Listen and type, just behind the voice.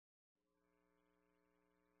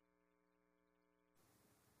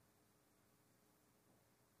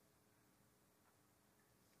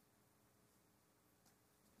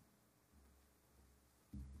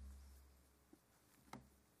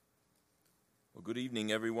Well, good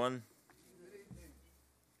evening, everyone.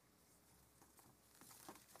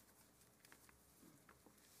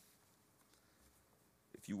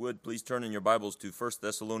 If you would, please turn in your Bibles to 1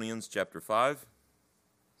 Thessalonians chapter 5.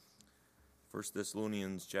 1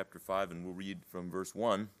 Thessalonians chapter 5, and we'll read from verse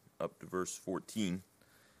 1 up to verse 14.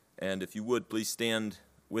 And if you would, please stand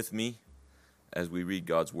with me as we read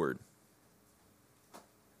God's Word.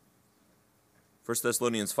 1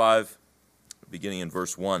 Thessalonians 5, beginning in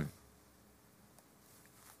verse 1.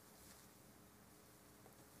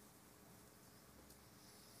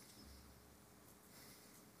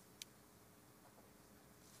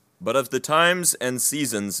 But of the times and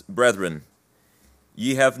seasons, brethren,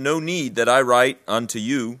 ye have no need that I write unto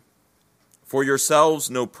you, for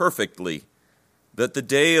yourselves know perfectly that the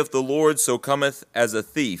day of the Lord so cometh as a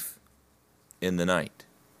thief in the night.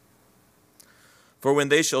 For when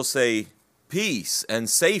they shall say, Peace and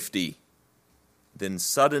safety, then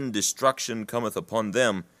sudden destruction cometh upon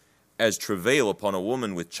them as travail upon a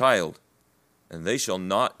woman with child, and they shall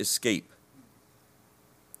not escape.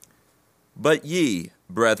 But ye,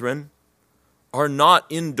 brethren, are not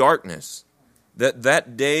in darkness, that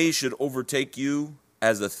that day should overtake you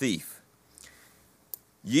as a thief.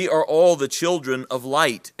 Ye are all the children of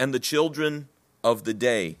light and the children of the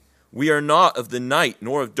day. We are not of the night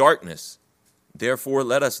nor of darkness. Therefore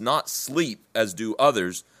let us not sleep as do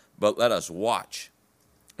others, but let us watch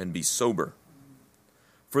and be sober.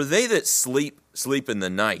 For they that sleep, sleep in the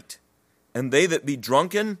night, and they that be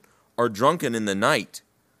drunken are drunken in the night.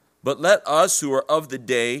 But let us who are of the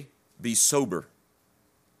day be sober,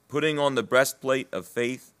 putting on the breastplate of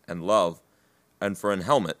faith and love, and for an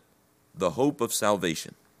helmet the hope of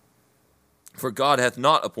salvation. For God hath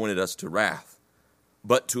not appointed us to wrath,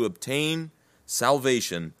 but to obtain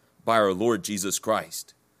salvation by our Lord Jesus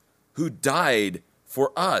Christ, who died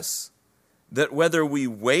for us, that whether we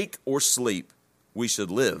wake or sleep, we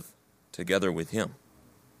should live together with him.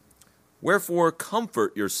 Wherefore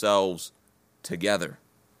comfort yourselves together,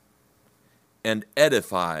 and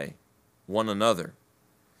edify one another,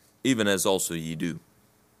 even as also ye do.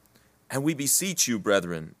 And we beseech you,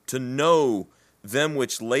 brethren, to know them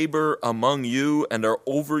which labor among you and are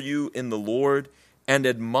over you in the Lord, and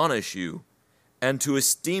admonish you, and to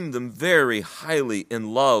esteem them very highly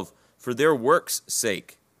in love for their works'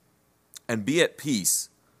 sake, and be at peace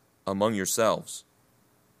among yourselves.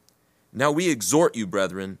 Now we exhort you,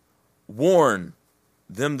 brethren, warn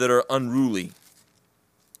them that are unruly,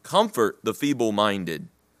 comfort the feeble-minded,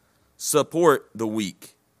 support the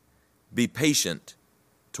weak, be patient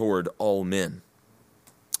toward all men.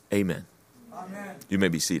 Amen. Amen. You may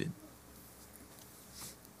be seated.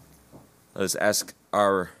 Let us ask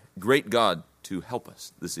our great God to help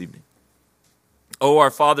us this evening. O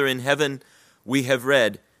our Father in heaven, we have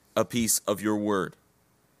read a piece of your word.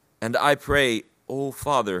 And I pray, O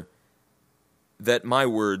Father, that my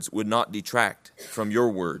words would not detract from your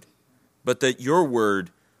word, but that your word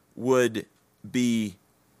would be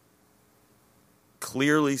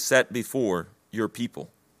clearly set before your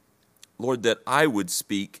people. Lord, that I would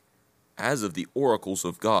speak as of the oracles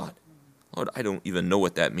of God. Lord, I don't even know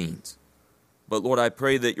what that means. But Lord, I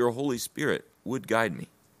pray that your Holy Spirit would guide me.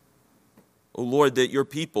 Oh Lord, that your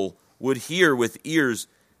people would hear with ears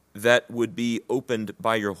that would be opened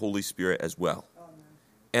by your Holy Spirit as well. Amen.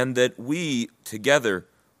 And that we together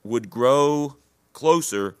would grow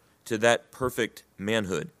closer to that perfect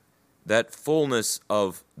manhood, that fullness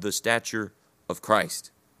of the stature of Christ.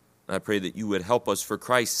 And I pray that you would help us for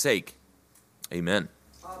Christ's sake. Amen.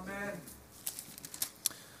 Amen.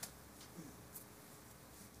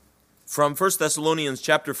 From 1 Thessalonians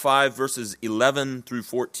chapter 5, verses 11 through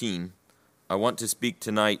 14, I want to speak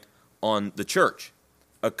tonight on the church,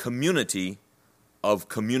 a community of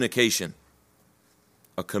communication.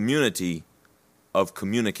 A community of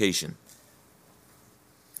communication.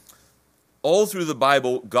 All through the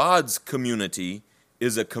Bible, God's community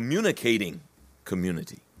is a communicating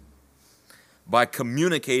community. By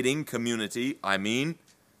communicating community, I mean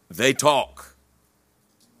they talk.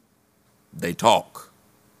 They talk.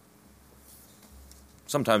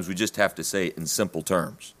 Sometimes we just have to say it in simple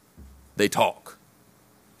terms. They talk.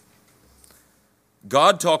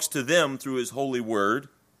 God talks to them through his holy word.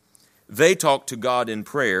 They talk to God in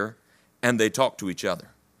prayer, and they talk to each other.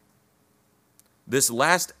 This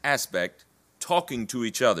last aspect, talking to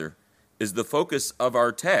each other, is the focus of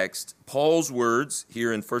our text, Paul's words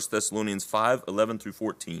here in 1 Thessalonians 5, 11 through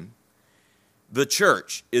 14. The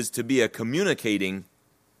church is to be a communicating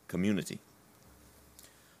community.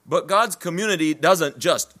 But God's community doesn't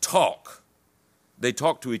just talk. They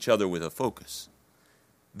talk to each other with a focus.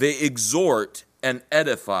 They exhort and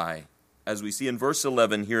edify, as we see in verse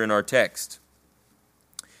 11 here in our text.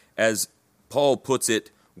 as Paul puts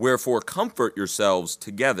it, wherefore comfort yourselves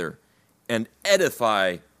together and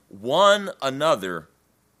edify one another,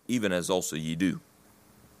 even as also ye do.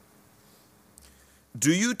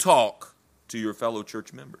 Do you talk to your fellow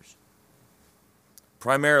church members?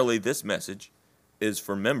 Primarily, this message is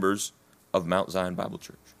for members of Mount Zion Bible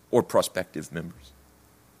Church, or prospective members.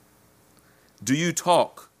 Do you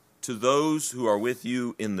talk to those who are with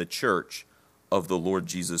you in the church of the Lord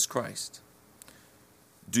Jesus Christ?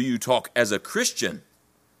 Do you talk as a Christian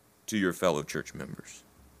to your fellow church members?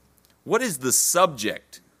 What is the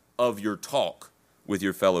subject of your talk with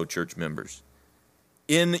your fellow church members?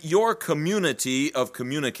 In your community of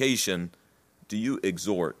communication, do you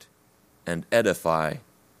exhort and edify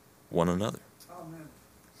one another? Amen.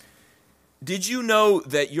 Did you know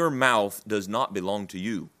that your mouth does not belong to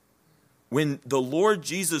you? When the Lord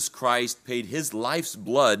Jesus Christ paid his life's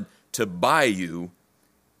blood to buy you,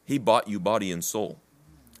 he bought you body and soul.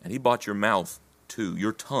 And he bought your mouth too,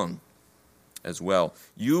 your tongue as well.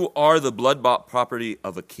 You are the blood-bought property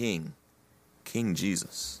of a king, King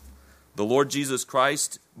Jesus. The Lord Jesus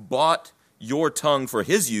Christ bought your tongue for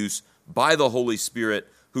his use by the Holy Spirit,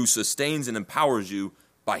 who sustains and empowers you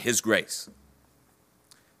by his grace.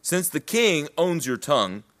 Since the king owns your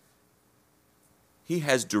tongue, he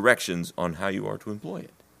has directions on how you are to employ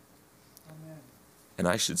it. Amen. And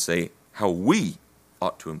I should say, how we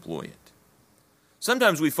ought to employ it.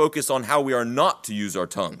 Sometimes we focus on how we are not to use our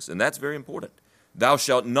tongues, and that's very important. Thou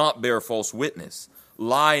shalt not bear false witness.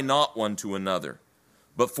 Lie not one to another.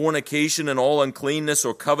 But fornication and all uncleanness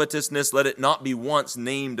or covetousness, let it not be once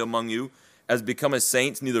named among you, as becometh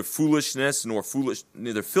saints, neither filthiness, nor foolish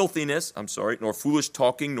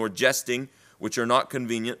talking, nor jesting, which are not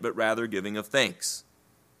convenient, but rather giving of thanks.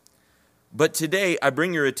 But today I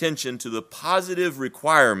bring your attention to the positive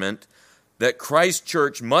requirement that Christ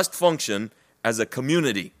Church must function as a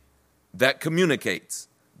community that communicates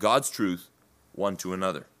God's truth one to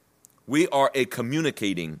another. We are a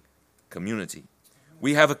communicating community.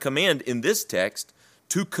 We have a command in this text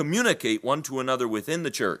to communicate one to another within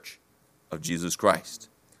the church of Jesus Christ.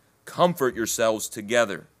 Comfort yourselves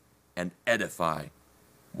together and edify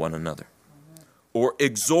one another. Amen. Or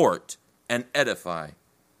exhort and edify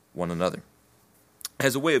one another.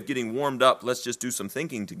 As a way of getting warmed up, let's just do some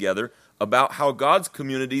thinking together about how God's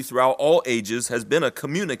community throughout all ages has been a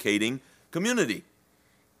communicating community.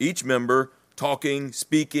 Each member talking,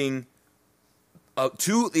 speaking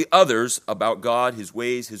to the others about God, his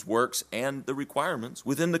ways, his works, and the requirements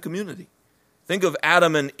within the community. Think of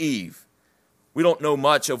Adam and Eve. We don't know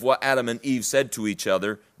much of what Adam and Eve said to each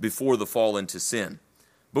other before the fall into sin.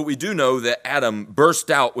 But we do know that Adam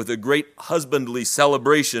burst out with a great husbandly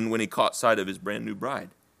celebration when he caught sight of his brand new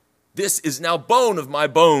bride. This is now bone of my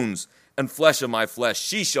bones and flesh of my flesh.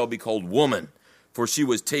 She shall be called woman, for she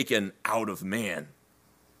was taken out of man.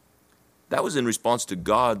 That was in response to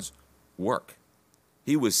God's work.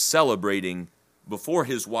 He was celebrating before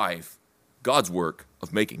his wife God's work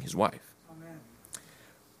of making his wife. Amen.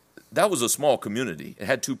 That was a small community. It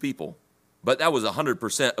had 2 people. But that was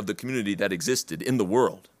 100% of the community that existed in the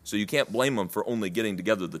world. So you can't blame them for only getting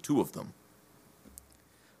together the 2 of them.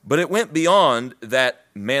 But it went beyond that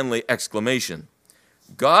manly exclamation.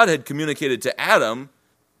 God had communicated to Adam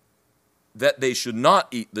that they should not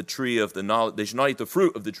eat the tree of the knowledge, they should not eat the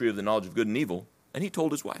fruit of the tree of the knowledge of good and evil, and he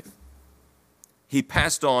told his wife. He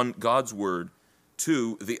passed on God's word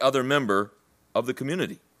to the other member of the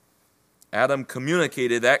community. Adam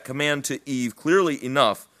communicated that command to Eve clearly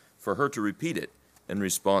enough for her to repeat it in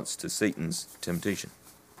response to Satan's temptation.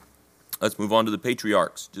 Let's move on to the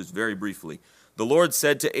patriarchs, just very briefly. The Lord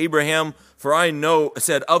said of Abraham, for I know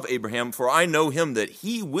him that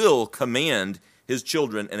he will command his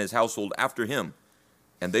children and his household after him,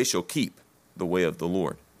 and they shall keep the way of the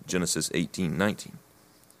Lord. Genesis 18:19.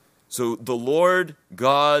 So the Lord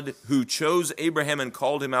God who chose Abraham and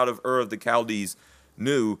called him out of Ur of the Chaldees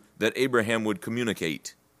knew that Abraham would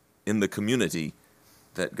communicate in the community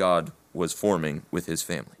that God was forming with his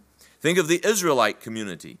family. Think of the Israelite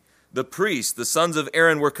community. The priests, the sons of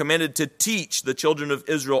Aaron, were commanded to teach the children of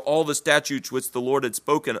Israel all the statutes which the Lord had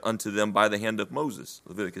spoken unto them by the hand of Moses.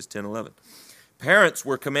 Leviticus 10:11. Parents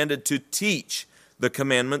were commanded to teach the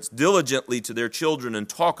commandments diligently to their children and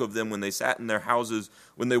talk of them when they sat in their houses,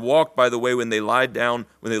 when they walked by the way, when they lay down,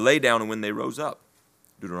 and when they rose up.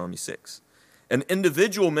 Deuteronomy 6. And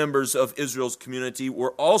individual members of Israel's community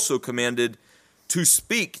were also commanded to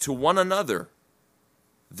speak to one another.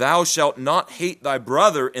 Thou shalt not hate thy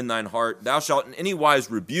brother in thine heart. Thou shalt in any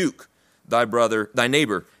wise rebuke thy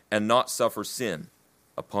neighbor, and not suffer sin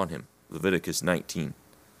upon him. Leviticus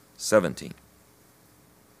 19:17.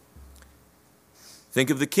 Think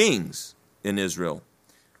of the kings in Israel.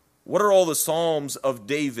 What are all the Psalms of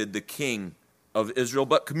David, the king of Israel,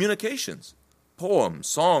 but communications, poems,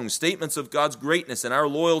 songs, statements of God's greatness and our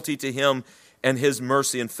loyalty to him and his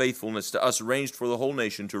mercy and faithfulness to us, arranged for the whole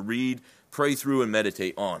nation to read, pray through, and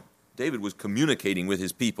meditate on. David was communicating with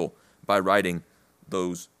his people by writing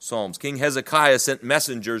those psalms. King Hezekiah sent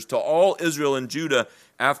messengers to all Israel and Judah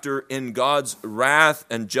after, in God's wrath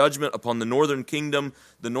and judgment upon the northern kingdom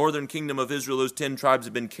of Israel, those 10 tribes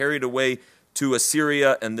had been carried away to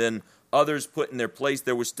Assyria, and then others put in their place.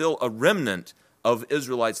 There was still a remnant of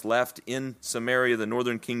Israelites left in Samaria, the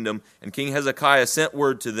northern kingdom, and King Hezekiah sent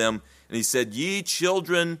word to them, and he said, "Ye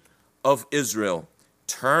children of Israel,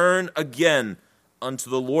 turn again unto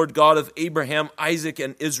the Lord God of Abraham, Isaac,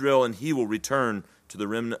 and Israel, and he will return to the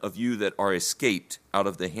remnant of you that are escaped out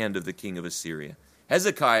of the hand of the king of Assyria."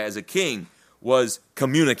 Hezekiah, as a king, was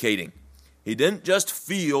communicating. He didn't just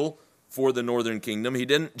feel for the northern kingdom. He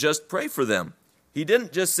didn't just pray for them. He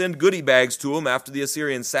didn't just send goodie bags to them after the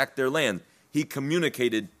Assyrians sacked their land. He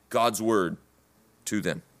communicated God's word to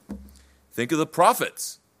them. Think of the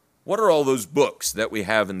prophets. What are all those books that we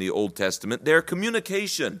have in the Old Testament? They're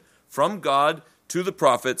communication from God to the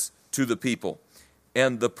prophets, to the people.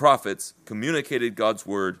 And the prophets communicated God's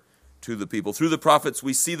word to the people. Through the prophets,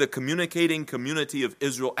 we see the communicating community of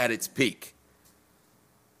Israel at its peak.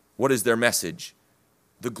 What is their message?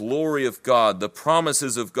 The glory of God, the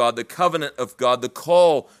promises of God, the covenant of God, the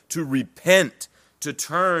call to repent, to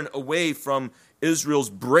turn away from Israel's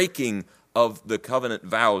breaking of the covenant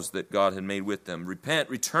vows that God had made with them. Repent,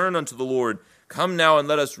 return unto the Lord. Come now and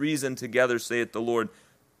let us reason together, saith the Lord.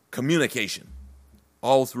 Communication,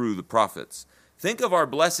 all through the prophets. Think of our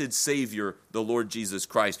blessed Savior, the Lord Jesus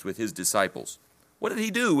Christ, with his disciples. What did he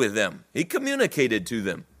do with them? He communicated to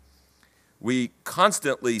them. We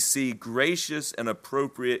constantly see gracious and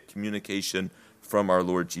appropriate communication from our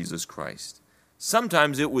Lord Jesus Christ.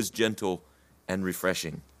 Sometimes it was gentle and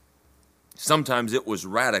refreshing. Sometimes it was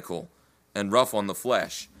radical and rough on the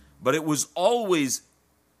flesh. But it was always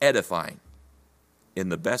edifying, in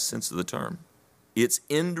the best sense of the term. Its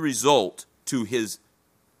end result to his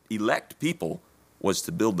elect people was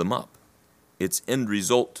to build them up. Its end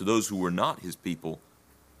result to those who were not his people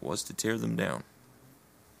was to tear them down.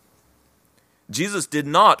 Jesus did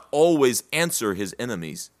not always answer his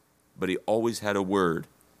enemies, but he always had a word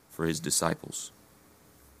for his disciples.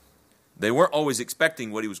 They weren't always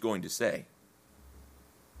expecting what he was going to say,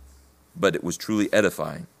 but it was truly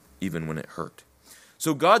edifying, even when it hurt.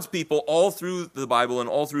 So God's people, all through the Bible and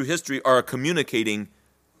all through history, are a communicating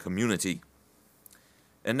community.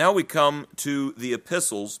 And now we come to the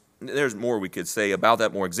epistles. There's more we could say about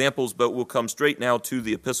that, more examples, but we'll come straight now to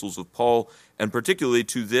the epistles of Paul, and particularly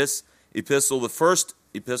to this epistle, the first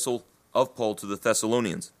epistle of Paul to the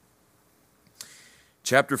Thessalonians.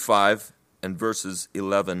 Chapter 5 and verses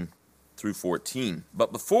 11 through 14.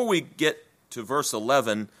 But before we get to verse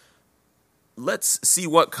 11, let's see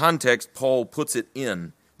what context Paul puts it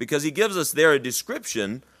in, because he gives us there a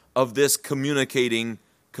description of this communicating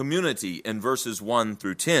community in verses 1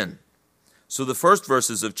 through 10. So the first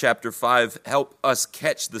verses of chapter 5 help us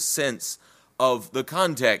catch the sense of the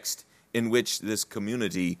context in which this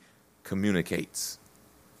community communicates.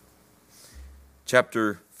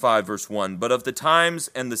 Chapter 5, verse 1. But of the times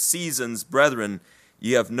and the seasons, brethren,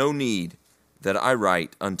 ye have no need that I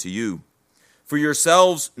write unto you. For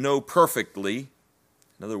yourselves know perfectly,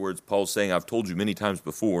 in other words, Paul's saying, I've told you many times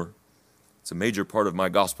before, it's a major part of my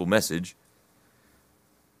gospel message.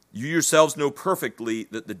 You yourselves know perfectly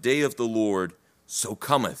that the day of the Lord so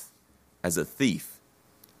cometh as a thief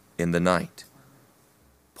in the night.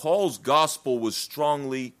 Paul's gospel was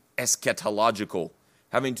strongly eschatological,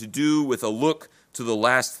 having to do with a look to the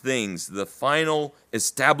last things, the final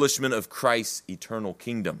establishment of Christ's eternal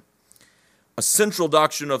kingdom. A central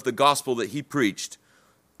doctrine of the gospel that he preached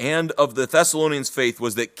and of the Thessalonians' faith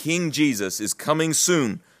was that King Jesus is coming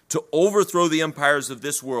soon to overthrow the empires of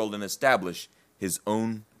this world and establish his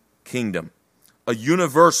own kingdom. A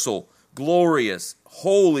universal, glorious,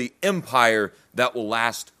 holy empire that will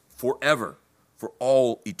last forever, for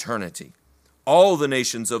all eternity. All the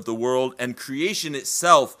nations of the world and creation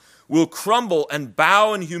itself will crumble and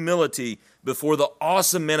bow in humility before the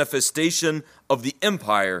awesome manifestation of the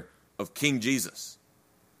empire of King Jesus.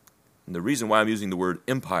 And the reason why I'm using the word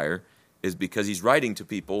empire is because he's writing to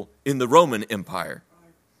people in the Roman Empire.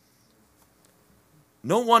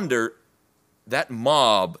 No wonder that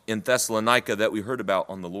mob in Thessalonica that we heard about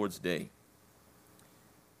on the Lord's Day.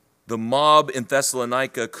 The mob in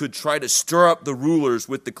Thessalonica could try to stir up the rulers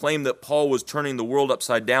with the claim that Paul was turning the world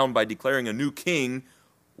upside down by declaring a new king,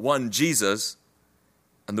 one Jesus.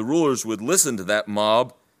 And the rulers would listen to that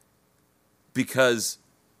mob because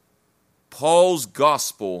Paul's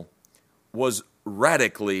gospel was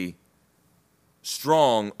radically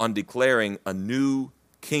strong on declaring a new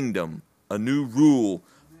kingdom, a new rule,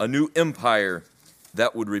 a new empire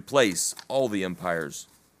that would replace all the empires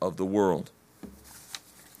of the world.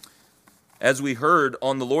 As we heard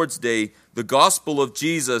on the Lord's Day, the gospel of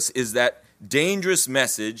Jesus is that dangerous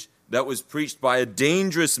message that was preached by a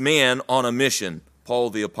dangerous man on a mission,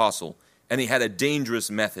 Paul the Apostle. And he had a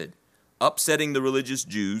dangerous method, upsetting the religious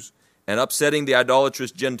Jews and upsetting the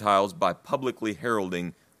idolatrous Gentiles by publicly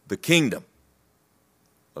heralding the kingdom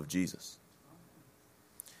of Jesus.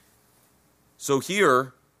 So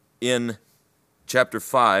here in chapter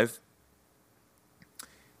 5,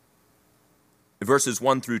 verses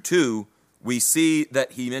 1 through 2, we see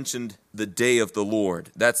that he mentioned the day of the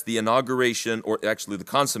Lord. That's the inauguration, or actually the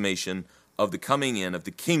consummation of the coming in of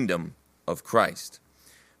the kingdom of Christ.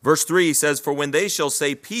 Verse 3 says, "For when they shall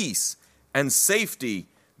say peace and safety,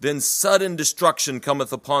 then sudden destruction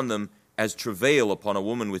cometh upon them as travail upon a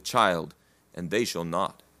woman with child, and they shall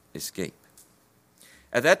not escape."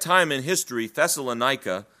 At that time in history,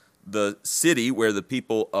 Thessalonica, the city where the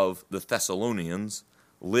people of the Thessalonians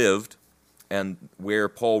lived, and where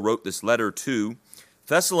Paul wrote this letter to,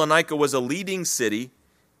 Thessalonica was a leading city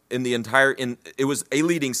it was a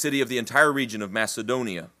leading city of the entire region of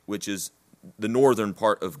Macedonia, which is the northern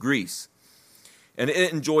part of Greece. And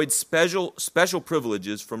it enjoyed special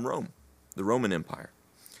privileges from Rome, the Roman Empire.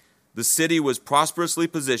 The city was prosperously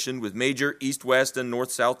positioned with major east-west and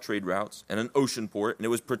north-south trade routes and an ocean port, and it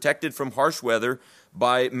was protected from harsh weather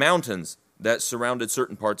by mountains that surrounded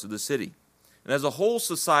certain parts of the city. And as a whole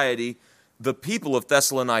society, the people of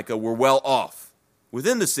Thessalonica were well off.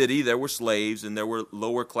 Within the city, there were slaves and there were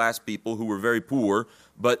lower-class people who were very poor,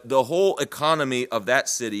 but the whole economy of that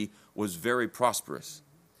city was very prosperous.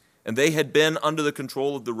 And they had been under the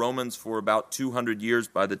control of the Romans for about 200 years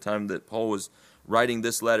by the time that Paul was writing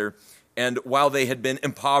this letter. And while they had been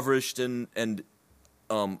impoverished and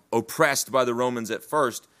oppressed by the Romans at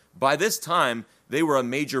first, by this time, they were a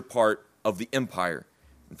major part of the empire.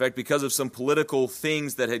 In fact, because of some political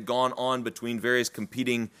things that had gone on between various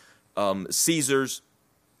competing Caesars,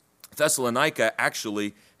 Thessalonica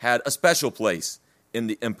actually had a special place in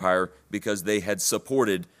the empire because they had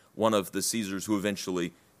supported one of the Caesars who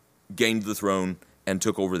eventually gained the throne and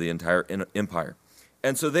took over the entire empire.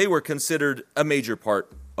 And so they were considered a major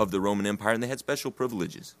part of the Roman Empire, and they had special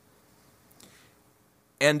privileges.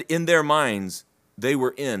 And in their minds, they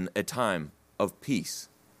were in a time of peace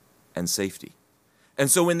and safety. And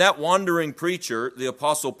so when that wandering preacher, the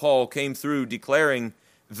Apostle Paul, came through declaring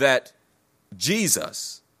that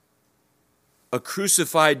Jesus, a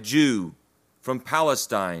crucified Jew from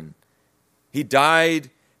Palestine, he died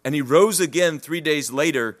and he rose again 3 days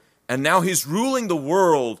later, and now he's ruling the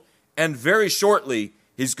world, and very shortly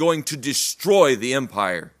he's going to destroy the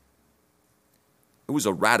empire. It was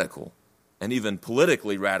a radical and even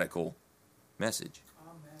politically radical message.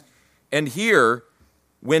 Amen. And here,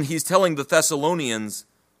 when he's telling the Thessalonians,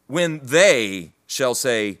 when they shall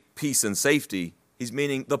say peace and safety, he's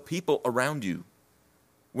meaning the people around you.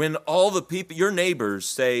 When all the people, your neighbors,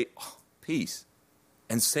 say peace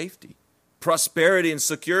and safety, prosperity and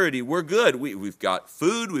security, we're good. We've got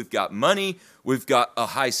food, we've got money, we've got a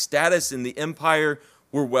high status in the empire,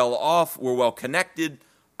 we're well off, we're well connected,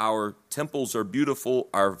 our temples are beautiful,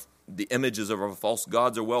 the images of our false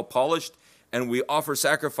gods are well polished, and we offer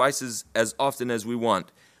sacrifices as often as we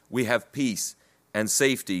want. We have peace and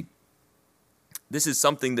safety. This is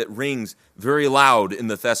something that rings very loud in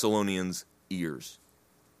the Thessalonians' ears.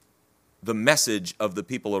 The message of the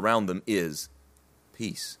people around them is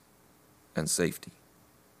peace and safety.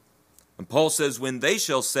 And Paul says, when they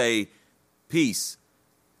shall say peace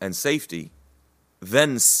and safety,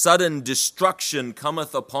 then sudden destruction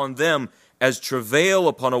cometh upon them as travail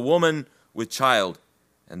upon a woman with child,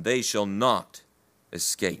 and they shall not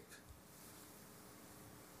escape.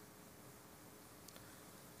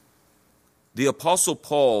 The Apostle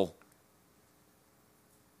Paul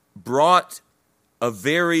brought a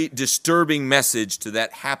very disturbing message to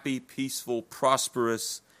that happy, peaceful,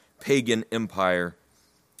 prosperous pagan empire,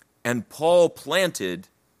 and Paul planted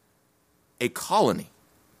a colony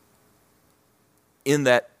in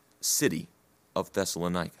that city of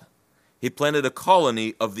Thessalonica. He planted a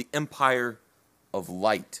colony of the empire of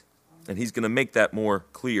light, and he's going to make that more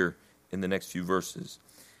clear in the next few verses.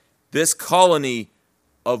 This colony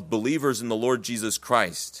of believers in the Lord Jesus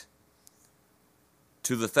Christ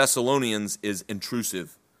to the Thessalonians is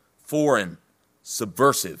intrusive, foreign,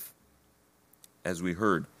 subversive, as we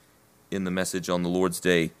heard in the message on the Lord's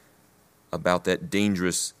Day about that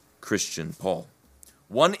dangerous Christian, Paul.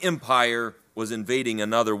 One empire was invading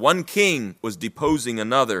another. One king was deposing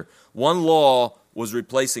another. One law was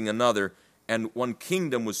replacing another. And one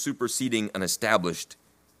kingdom was superseding an established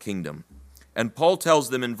kingdom. And Paul tells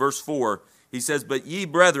them in verse 4, he says, "But ye,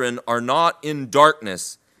 brethren, are not in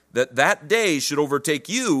darkness, that that day should overtake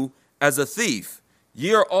you as a thief.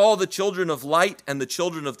 Ye are all the children of light and the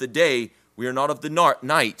children of the day. We are not of the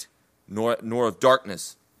night, nor of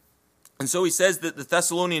darkness." And so he says that the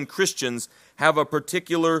Thessalonian Christians have a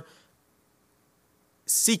particular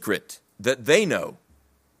secret that they know,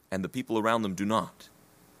 and the people around them do not.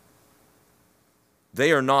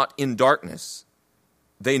 They are not in darkness.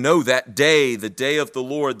 They know that day, the day of the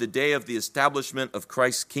Lord, the day of the establishment of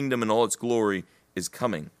Christ's kingdom in all its glory, is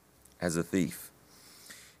coming as a thief.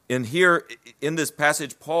 And here, in this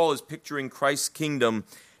passage, Paul is picturing Christ's kingdom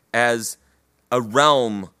as a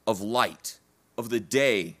realm of light, of the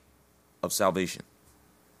day of salvation,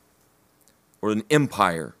 or an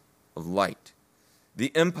empire of light.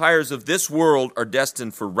 The empires of this world are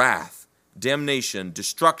destined for wrath, damnation,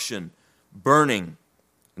 destruction, burning.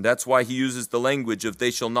 And that's why he uses the language of "they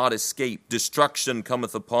shall not escape. Destruction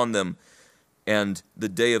cometh upon them, and the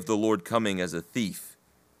day of the Lord coming as a thief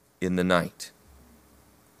in the night."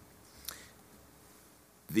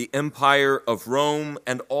 The empire of Rome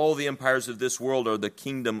and all the empires of this world are the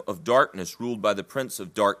kingdom of darkness, ruled by the prince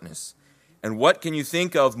of darkness. And what can you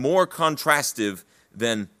think of more contrastive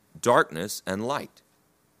than darkness and light?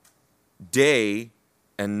 Day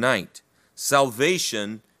and night.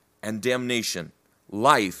 Salvation and damnation.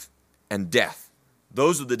 Life and death.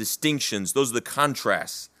 Those are the distinctions, those are the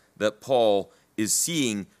contrasts that Paul is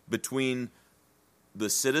seeing between the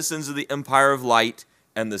citizens of the empire of light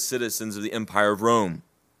and the citizens of the empire of Rome,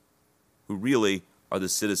 who really are the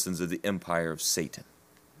citizens of the empire of Satan.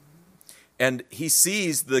 And he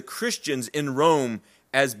sees the Christians in Rome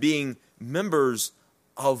as being members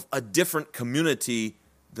of a different community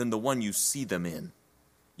than the one you see them in.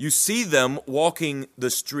 You see them walking the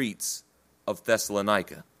streets of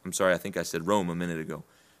Thessalonica. I'm sorry, I think I said Rome a minute ago.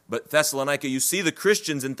 But Thessalonica, you see the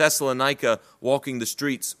Christians in Thessalonica walking the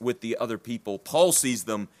streets with the other people. Paul sees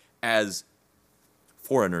them as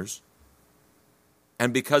foreigners.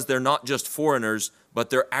 And because they're not just foreigners, but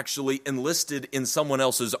they're actually enlisted in someone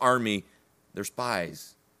else's army, they're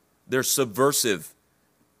spies. They're subversive.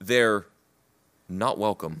 They're not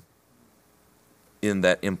welcome in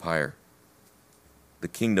that empire. The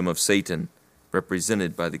kingdom of Satan,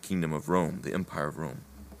 represented by the kingdom of Rome, the empire of Rome.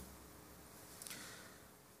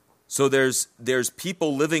 So there's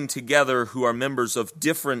people living together who are members of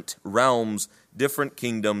different realms, different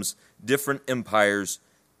kingdoms, different empires,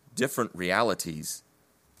 different realities.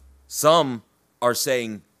 Some are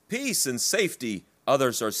saying peace and safety.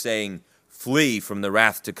 Others are saying flee from the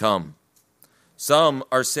wrath to come. Some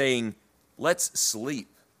are saying let's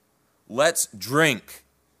sleep, let's drink.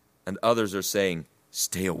 And others are saying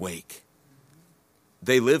stay awake.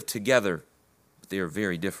 They live together, but they are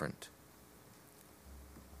very different.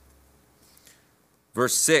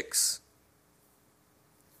 Verse 6,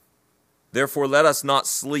 "Therefore let us not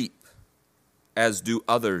sleep as do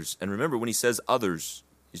others." And remember, when he says others,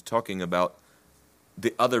 he's talking about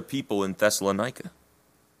the other people in Thessalonica.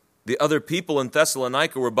 The other people in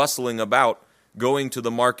Thessalonica were bustling about, going to the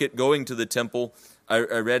market, going to the temple. I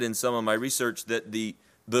read in some of my research that the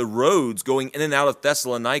roads going in and out of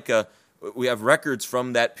Thessalonica, we have records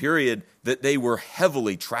from that period that they were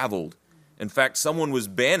heavily traveled. In fact, someone was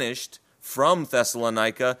banished from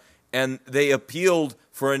Thessalonica, and they appealed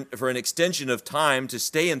for an extension of time to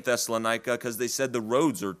stay in Thessalonica because they said the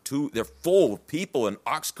roads are they're full of people and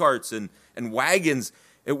ox carts and wagons.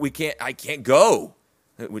 I can't go,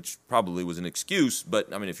 which probably was an excuse.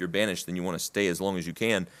 But I mean, if you're banished, then you want to stay as long as you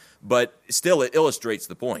can. But still, it illustrates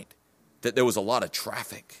the point that there was a lot of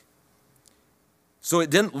traffic. So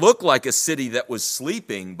it didn't look like a city that was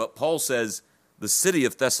sleeping, but Paul says the city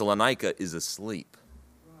of Thessalonica is asleep.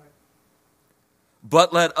 Right.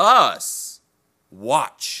 But let us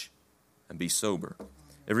watch and be sober.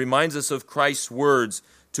 It reminds us of Christ's words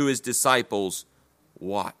to his disciples,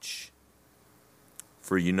 "Watch,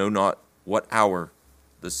 for you know not what hour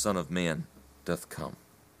the Son of Man doth come."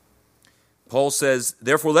 Paul says,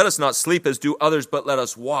 "Therefore let us not sleep as do others, but let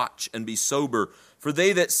us watch and be sober. For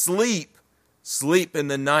they that sleep in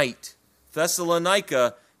the night."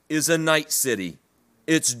 Thessalonica is a night city.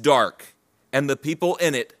 It's dark, and the people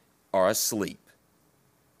in it are asleep.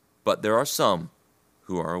 But there are some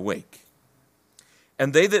who are awake.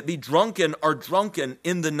 "And they that be drunken are drunken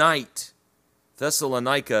in the night."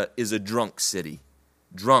 Thessalonica is a drunk city,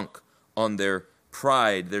 drunk on their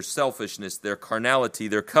pride, their selfishness, their carnality,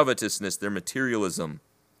 their covetousness, their materialism.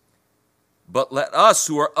 But let us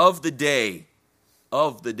who are of the day,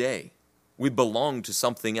 we belong to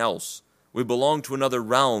something else. We belong to another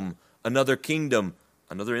realm, another kingdom,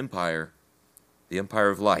 another empire, the empire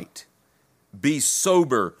of light. Be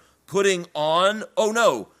sober, putting on,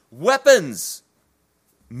 weapons,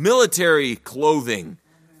 military clothing,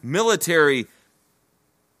 military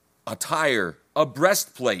attire, a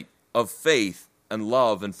breastplate of faith and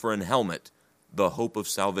love, and for an helmet, the hope of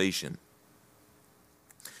salvation.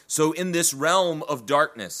 So in this realm of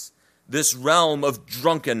darkness, this realm of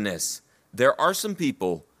drunkenness, there are some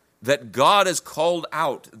people that God has called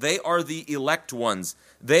out. They are the elect ones.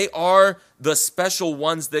 They are the special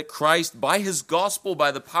ones that Christ, by his gospel,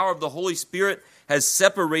 by the power of the Holy Spirit, has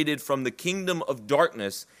separated from the kingdom of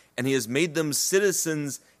darkness, and he has made them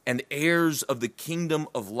citizens and heirs of the kingdom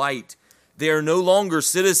of light. They are no longer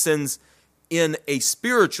citizens in a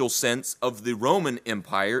spiritual sense of the Roman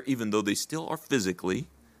Empire, even though they still are physically.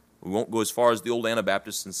 We won't go as far as the old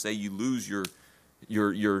Anabaptists and say you lose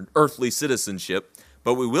your earthly citizenship,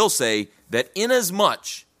 but we will say that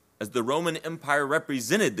inasmuch as the Roman Empire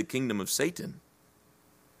represented the kingdom of Satan,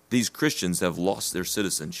 these Christians have lost their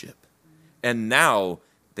citizenship. And now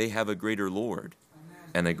they have a greater Lord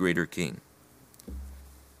and a greater King.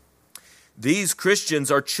 These Christians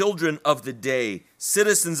are children of the day,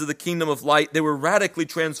 citizens of the kingdom of light. They were radically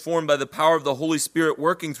transformed by the power of the Holy Spirit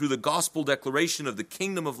working through the gospel declaration of the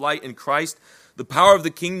kingdom of light in Christ. The power of the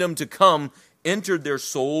kingdom to come entered their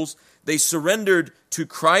souls. They surrendered to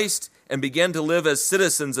Christ and began to live as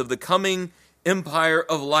citizens of the coming empire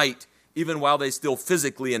of light, even while they still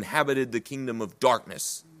physically inhabited the kingdom of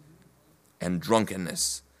darkness and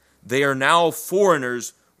drunkenness. They are now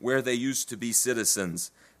foreigners where they used to be citizens.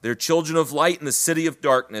 They're children of light in the city of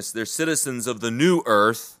darkness. They're citizens of the new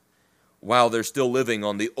earth while they're still living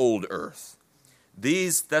on the old earth. The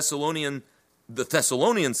Thessalonian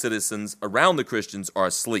citizens around the Christians are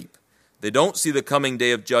asleep. They don't see the coming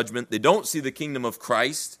day of judgment. They don't see the kingdom of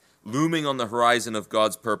Christ looming on the horizon of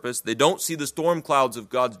God's purpose. They don't see the storm clouds of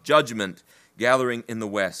God's judgment gathering in the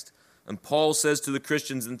west. And Paul says to the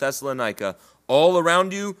Christians in Thessalonica, all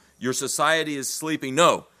around you, your society is sleeping.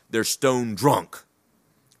 No, they're stone drunk.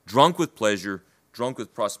 Drunk with pleasure, drunk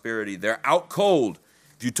with prosperity. They're out cold.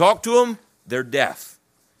 If you talk to them, they're deaf.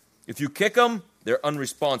 If you kick them, they're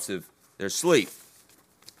unresponsive. They're asleep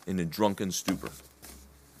in a drunken stupor.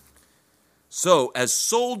 So, as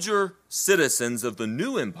soldier citizens of the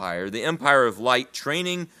new empire, the empire of light,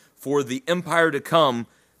 training for the empire to come,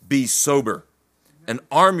 be sober and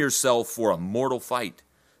arm yourself for a mortal fight.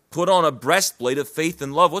 Put on a breastplate of faith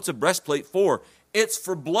and love. What's a breastplate for? It's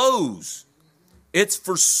for blows. It's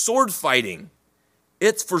for sword fighting.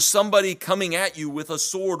 It's for somebody coming at you with a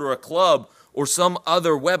sword or a club or some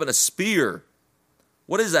other weapon, a spear.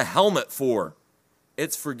 What is a helmet for?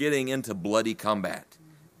 It's for getting into bloody combat,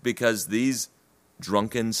 because these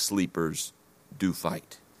drunken sleepers do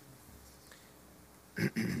fight.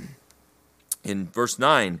 In verse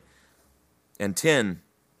 9 and 10,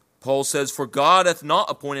 Paul says, for God hath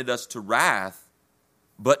not appointed us to wrath,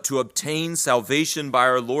 but to obtain salvation by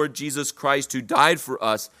our Lord Jesus Christ, who died for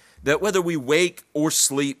us, that whether we wake or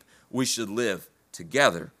sleep, we should live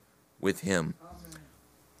together with him. Amen.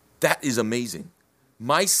 That is amazing.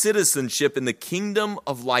 My citizenship in the kingdom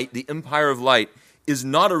of light, the empire of light, is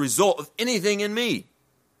not a result of anything in me.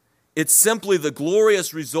 It's simply the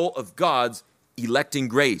glorious result of God's electing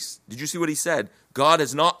grace. Did you see what he said? God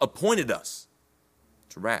has not appointed us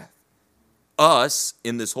to wrath. Us,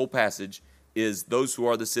 in this whole passage, is those who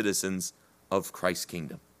are the citizens of Christ's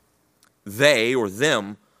kingdom. They, or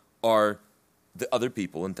them, are the other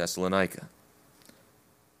people in Thessalonica.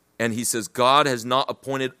 And he says, God has not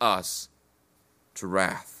appointed us to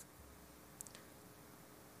wrath.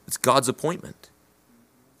 It's God's appointment.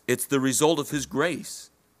 It's the result of his grace.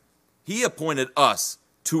 He appointed us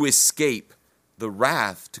to escape the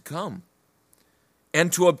wrath to come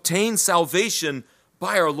and to obtain salvation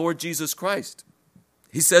by our Lord Jesus Christ.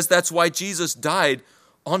 He says that's why Jesus died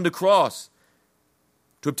on the cross,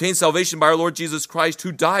 to obtain salvation by our Lord Jesus Christ,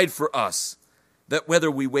 who died for us, that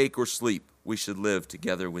whether we wake or sleep, we should live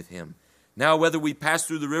together with him. Now, whether we pass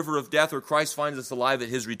through the river of death or Christ finds us alive at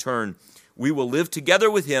his return, we will live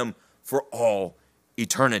together with him for all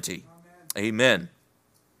eternity. Amen.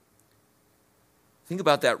 Think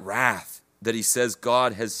about that wrath that he says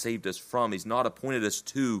God has saved us from. He's not appointed us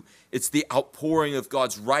to. It's the outpouring of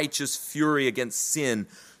God's righteous fury against sin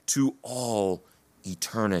to all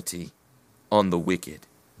eternity on the wicked.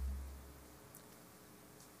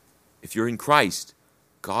 If you're in Christ,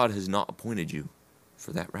 God has not appointed you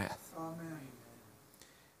for that wrath. Amen.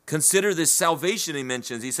 Consider this salvation he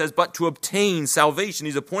mentions. He says, but to obtain salvation.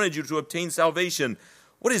 He's appointed you to obtain salvation.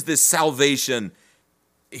 What is this salvation?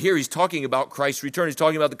 Here he's talking about Christ's return. He's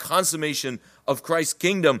talking about the consummation of Christ's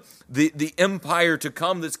kingdom, the empire to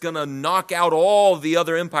come that's going to knock out all the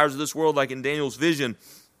other empires of this world, like in Daniel's vision.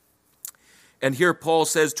 And here Paul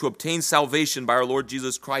says, to obtain salvation by our Lord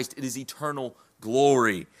Jesus Christ, it is eternal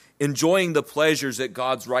glory, enjoying the pleasures at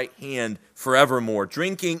God's right hand forevermore,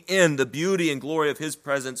 drinking in the beauty and glory of his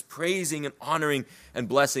presence, praising and honoring and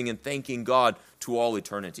blessing and thanking God to all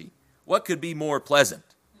eternity. What could be more pleasant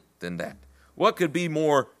than that? What could be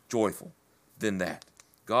more joyful than that?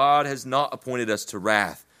 God has not appointed us to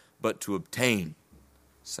wrath, but to obtain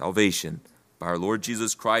salvation by our Lord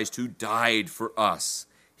Jesus Christ, who died for us.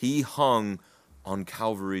 He hung on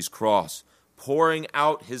Calvary's cross, pouring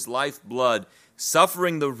out his lifeblood,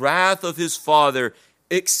 suffering the wrath of his Father,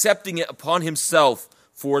 accepting it upon himself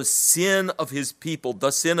for sin of his people, the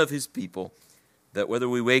sin of his people, that whether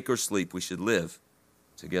we wake or sleep, we should live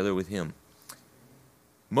together with him.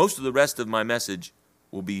 Most of the rest of my message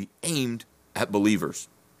will be aimed at believers,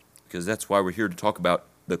 because that's why we're here to talk about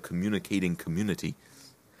the communicating community.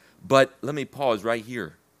 But let me pause right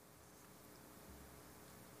here.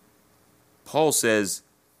 Paul says,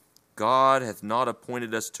 God hath not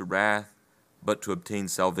appointed us to wrath, but to obtain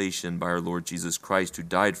salvation by our Lord Jesus Christ, who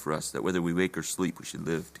died for us, that whether we wake or sleep, we should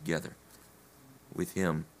live together with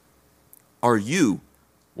him. Are you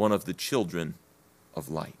one of the children of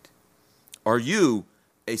light? Are you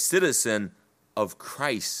a citizen of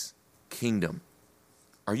Christ's kingdom?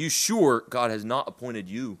 Are you sure God has not appointed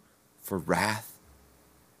you for wrath?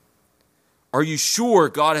 Are you sure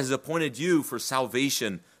God has appointed you for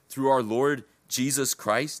salvation through our Lord Jesus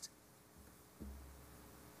Christ?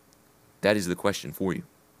 That is the question for you.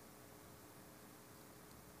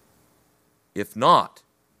 If not,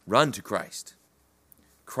 run to Christ.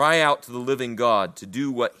 Cry out to the living God to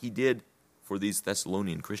do what he did for these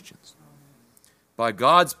Thessalonian Christians. By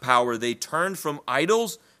God's power, they turned from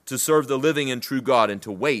idols to serve the living and true God and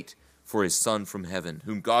to wait for his Son from heaven,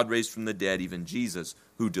 whom God raised from the dead, even Jesus,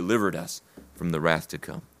 who delivered us from the wrath to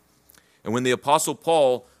come. And when the Apostle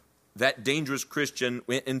Paul, that dangerous Christian,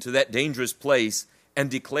 went into that dangerous place and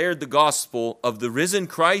declared the gospel of the risen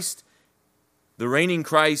Christ, the reigning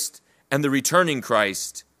Christ, and the returning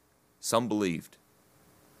Christ, some believed.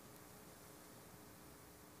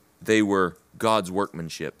 They were God's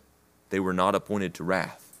workmanship. They were not appointed to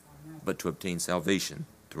wrath, but to obtain salvation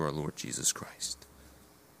through our Lord Jesus Christ.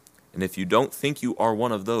 And if you don't think you are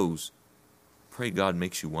one of those, pray God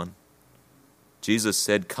makes you one. Jesus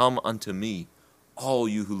said, come unto me, all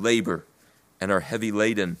you who labor and are heavy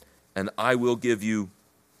laden, and I will give you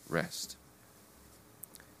rest.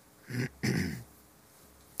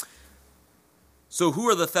 So who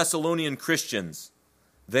are the Thessalonian Christians?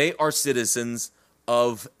 They are citizens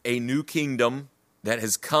of a new kingdom that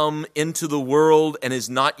has come into the world and is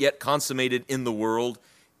not yet consummated in the world.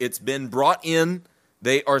 It's been brought in.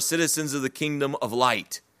 They are citizens of the kingdom of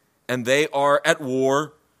light, and they are at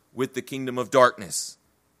war with the kingdom of darkness.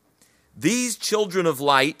 These children of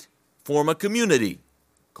light form a community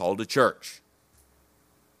called a church.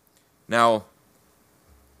 Now,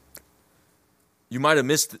 you might have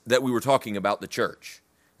missed that we were talking about the church.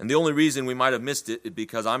 And the only reason we might have missed it is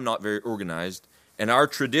because I'm not very organized, and our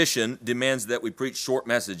tradition demands that we preach short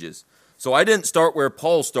messages. So I didn't start where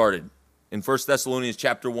Paul started in 1 Thessalonians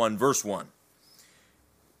chapter 1, verse 1.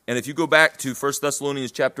 And if you go back to 1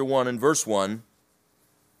 Thessalonians chapter 1 and verse 1,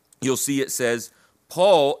 you'll see it says,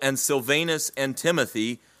 Paul and Silvanus and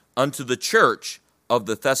Timothy unto the church of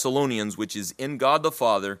the Thessalonians, which is in God the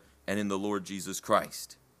Father and in the Lord Jesus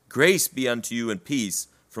Christ. Grace be unto you and peace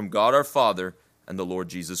from God our Father and the Lord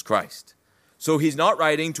Jesus Christ. So he's not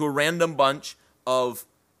writing to a random bunch of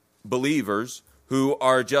believers who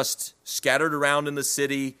are just scattered around in the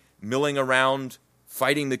city, milling around,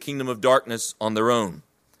 fighting the kingdom of darkness on their own.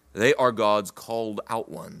 They are God's called out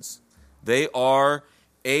ones. They are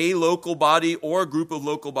a local body or a group of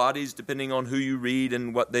local bodies, depending on who you read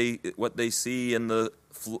and what they see in the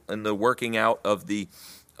working out of the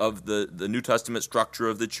New Testament structure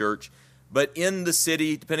of the church. But in the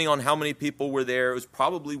city, depending on how many people were there, it was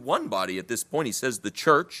probably one body at this point. He says the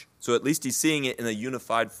church, so at least he's seeing it in a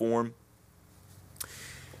unified form.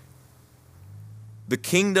 The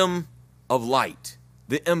kingdom of light,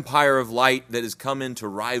 the empire of light that has come in to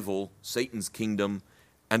rival Satan's kingdom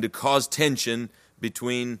and to cause tension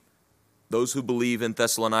between those who believe in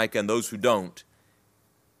Thessalonica and those who don't,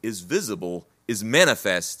 is visible, is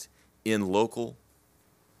manifest in local,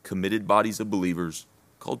 committed bodies of believers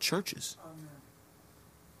called churches.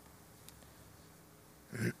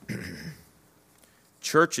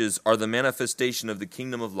 Churches are the manifestation of the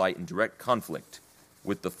kingdom of light in direct conflict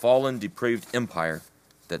with the fallen, depraved empire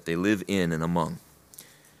that they live in and among.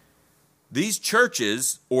 These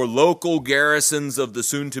churches, or local garrisons of the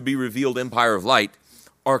soon-to-be-revealed empire of light,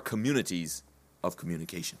 are communities of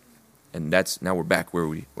communication. And now we're back where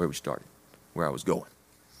we started, where I was going.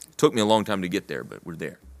 It took me a long time to get there, but we're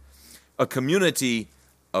there. A community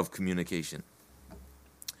of communication.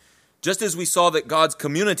 Just as we saw that God's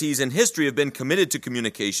communities in history have been committed to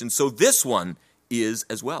communication, so this one is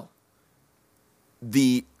as well.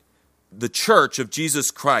 The church of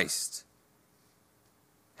Jesus Christ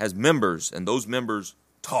has members, and those members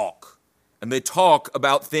talk. And they talk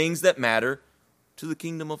about things that matter to the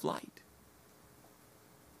kingdom of light.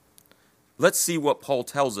 Let's see what Paul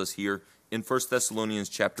tells us here in 1 Thessalonians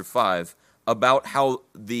chapter 5 about how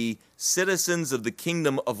the citizens of the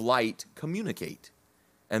kingdom of light communicate.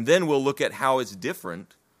 And then we'll look at how it's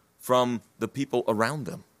different from the people around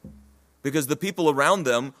them. Because the people around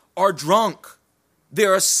them are drunk.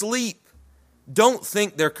 They're asleep. Don't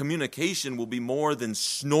think their communication will be more than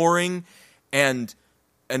snoring and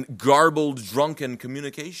garbled, drunken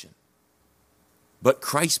communication. But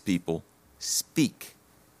Christ's people speak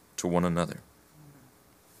to one another.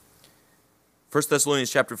 1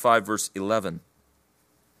 Thessalonians chapter 5, verse 11.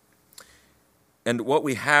 And what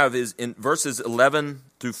we have is in verses 11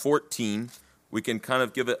 through 14, we can kind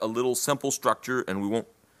of give it a little simple structure, and we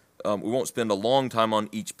won't spend a long time on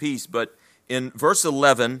each piece. But in verse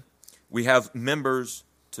 11, we have members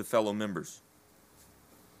to fellow members.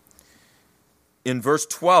 In verse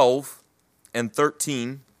 12 and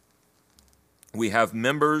 13, we have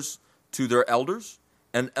members to their elders,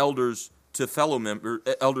 and elders to fellow members,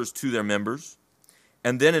 elders to their members.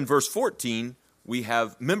 And then in verse 14, we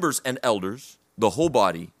have members and elders, the whole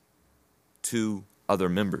body, to other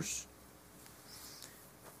members.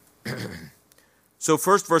 So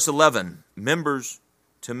first, verse 11, members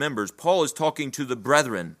to members. Paul is talking to the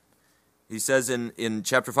brethren. He says in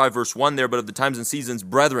chapter 5, verse 1 there, but of the times and seasons,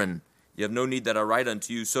 brethren, you have no need that I write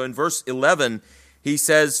unto you. So in verse 11, he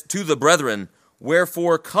says to the brethren,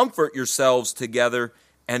 wherefore comfort yourselves together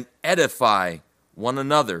and edify one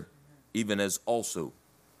another, even as also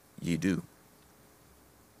ye do.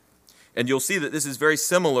 And you'll see that this is very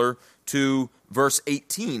similar to verse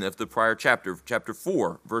 18 of the prior chapter, chapter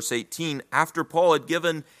 4, verse 18, after Paul had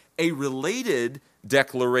given a related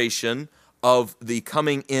declaration of the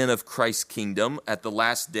coming in of Christ's kingdom at the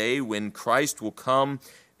last day when Christ will come.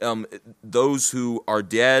 Those who are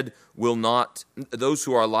dead will not, those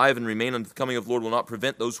who are alive and remain unto the coming of the Lord will not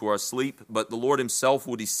prevent those who are asleep, but the Lord himself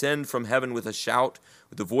will descend from heaven with a shout,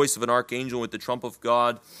 with the voice of an archangel, with the trump of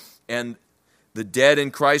God, and the dead in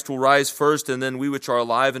Christ will rise first, and then we which are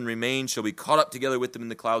alive and remain shall be caught up together with them in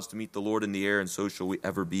the clouds to meet the Lord in the air, and so shall we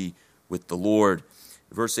ever be with the Lord.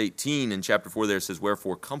 Verse 18 in chapter 4 there says,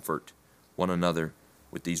 wherefore comfort one another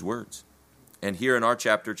with these words. And here in our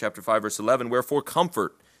chapter 5, verse 11, wherefore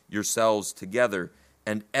comfort yourselves together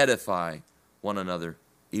and edify one another,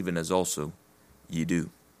 even as also ye do.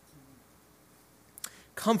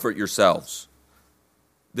 Comfort yourselves.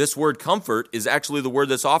 This word comfort is actually the word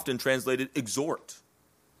that's often translated exhort,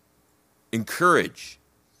 encourage.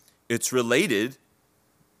 It's related,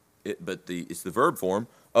 it's the verb form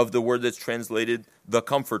of the word that's translated the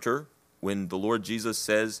comforter, when the Lord Jesus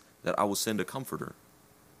says that I will send a comforter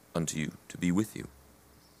unto you to be with you.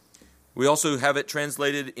 We also have it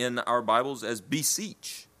translated in our Bibles as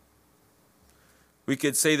beseech. We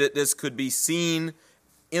could say that this could be seen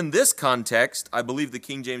in this context. I believe the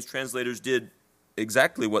King James translators did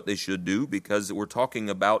exactly what they should do, because we're talking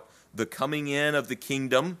about the coming in of the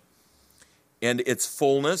kingdom and its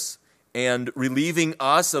fullness, and relieving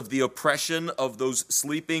us of the oppression of those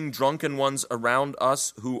sleeping, drunken ones around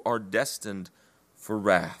us who are destined for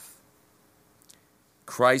wrath.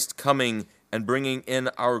 Christ coming and bringing in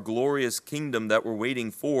our glorious kingdom that we're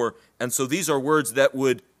waiting for. And so these are words that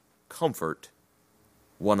would comfort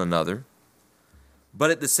one another.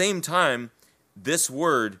 But at the same time, this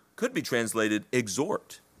word could be translated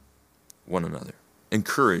exhort one another,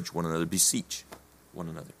 encourage one another, beseech one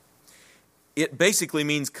another. It basically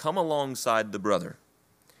means come alongside the brother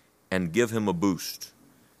and give him a boost.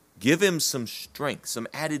 Give him some strength, some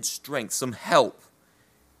added strength, some help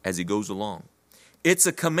as he goes along. It's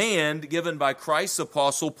a command given by Christ's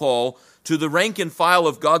apostle Paul to the rank and file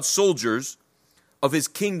of God's soldiers of his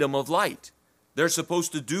kingdom of light. They're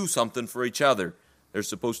supposed to do something for each other. They're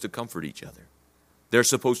supposed to comfort each other. They're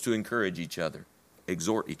supposed to encourage each other,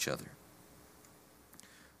 exhort each other.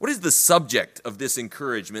 What is the subject of this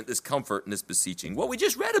encouragement, this comfort, and this beseeching? What we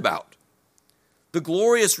just read about. The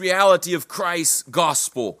glorious reality of Christ's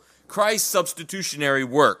gospel, Christ's substitutionary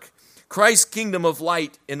work, Christ's kingdom of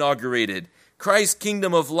light inaugurated, Christ's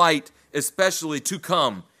kingdom of light especially to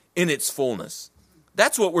come in its fullness.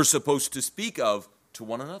 That's what we're supposed to speak of to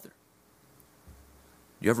one another.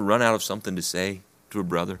 You ever run out of something to say to a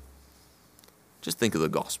brother? Just think of the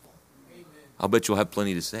gospel. Amen. I'll bet you'll have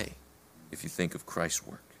plenty to say if you think of Christ's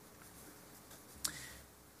work.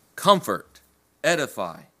 Comfort,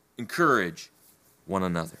 edify, encourage one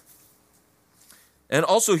another. And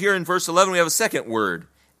also here in verse 11 we have a second word,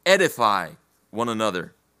 edify one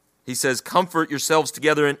another. He says, comfort yourselves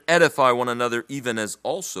together and edify one another, even as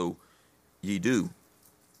also ye do.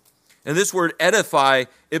 And this word edify,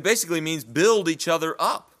 it basically means build each other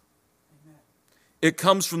up. Amen. It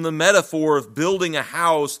comes from the metaphor of building a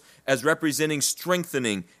house as representing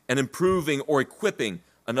strengthening and improving or equipping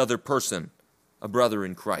another person, a brother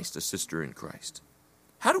in Christ, a sister in Christ.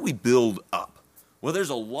 How do we build up? Well,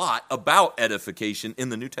 there's a lot about edification in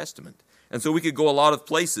the New Testament. And so we could go a lot of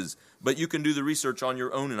places, but you can do the research on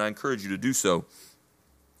your own, and I encourage you to do so.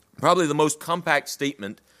 Probably the most compact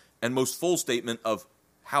statement and most full statement of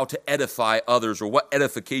how to edify others or what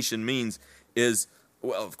edification means is,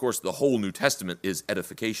 well, of course, the whole New Testament is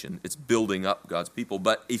edification. It's building up God's people.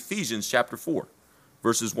 But Ephesians chapter 4,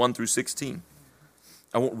 verses 1 through 16.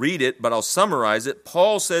 I won't read it, but I'll summarize it.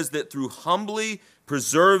 Paul says that through humbly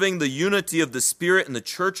preserving the unity of the Spirit in the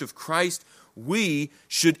church of Christ, we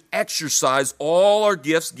should exercise all our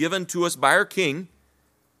gifts given to us by our King.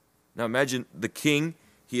 Now imagine the King.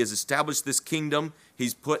 He has established this kingdom.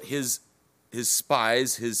 He's put his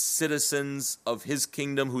spies, his citizens of his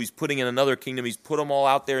kingdom, who he's putting in another kingdom, he's put them all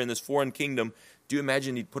out there in this foreign kingdom. Do you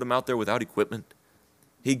imagine he'd put them out there without equipment?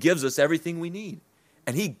 He gives us everything we need.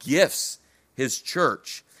 And he gifts his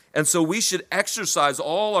church. And so we should exercise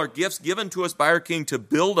all our gifts given to us by our King to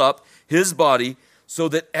build up his body so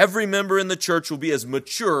that every member in the church will be as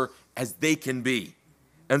mature as they can be.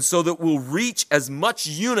 And so that we'll reach as much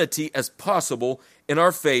unity as possible in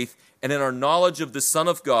our faith and in our knowledge of the Son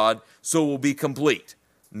of God, so we'll be complete,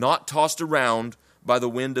 not tossed around by the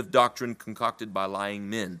wind of doctrine concocted by lying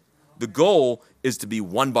men. The goal is to be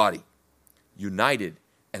one body, united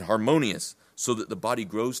and harmonious, so that the body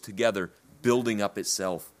grows together, building up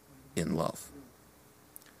itself in love.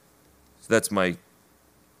 So that's my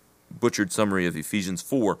butchered summary of Ephesians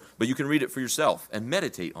 4, but you can read it for yourself and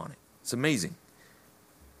meditate on it. It's amazing.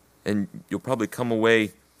 And you'll probably come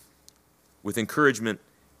away with encouragement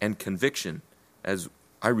and conviction, as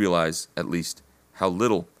I realize, at least, how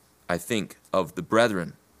little I think of the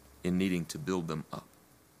brethren in needing to build them up.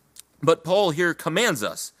 But Paul here commands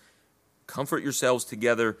us, comfort yourselves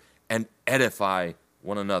together and edify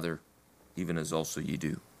one another, even as also ye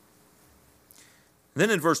do. Then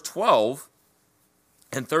in verse 12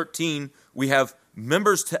 and 13, we have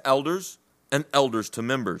members to elders and elders to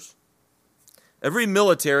members. Every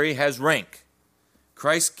military has rank.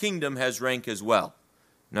 Christ's kingdom has rank as well.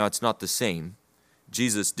 Now, it's not the same.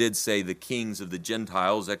 Jesus did say the kings of the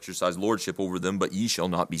Gentiles exercise lordship over them, but ye shall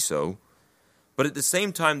not be so. But at the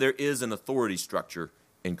same time, there is an authority structure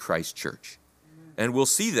in Christ's church. And we'll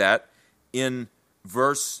see that in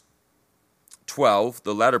verse 12,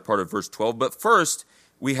 the latter part of verse 12. But first,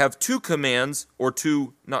 we have two commands, or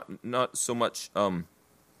two, not so much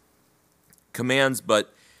commands,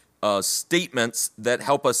 but statements that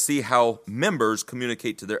help us see how members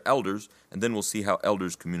communicate to their elders, and then we'll see how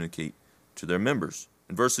elders communicate to their members.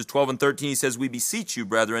 In verses 12 and 13, he says, we beseech you,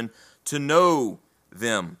 brethren, to know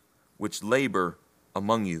them which labor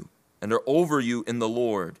among you, and are over you in the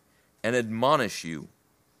Lord, and admonish you,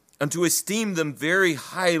 and to esteem them very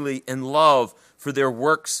highly in love for their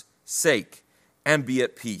works' sake, and be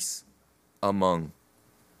at peace among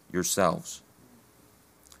yourselves.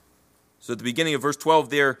 So at the beginning of verse 12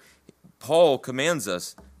 there, Paul commands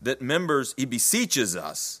us that members, he beseeches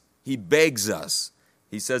us, he begs us.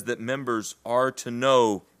 He says that members are to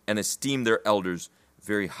know and esteem their elders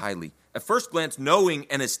very highly. At first glance, knowing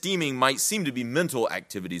and esteeming might seem to be mental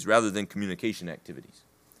activities rather than communication activities.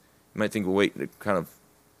 You might think, well, wait, kind of,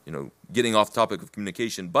 getting off topic of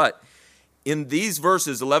communication. But in these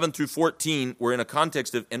verses, 11 through 14, we're in a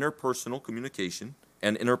context of interpersonal communication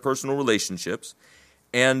and interpersonal relationships.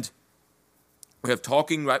 And we have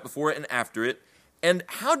talking right before it and after it. And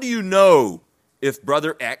how do you know if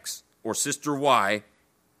brother X or sister Y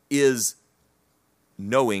is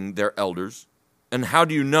knowing their elders? And how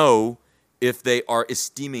do you know if they are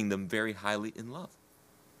esteeming them very highly in love?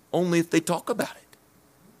 Only if they talk about it.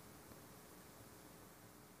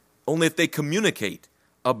 Only if they communicate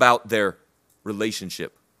about their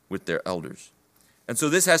relationship with their elders. And so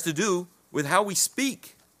this has to do with how we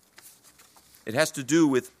speak. It has to do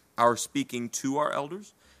with our speaking to our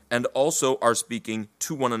elders, and also are speaking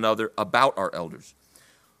to one another about our elders.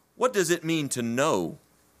 What does it mean to know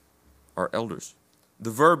our elders?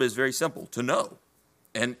 The verb is very simple, to know.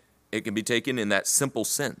 And it can be taken in that simple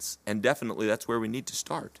sense. And definitely that's where we need to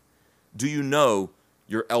start. Do you know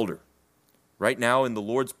your elder? Right now in the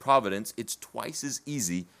Lord's providence, it's twice as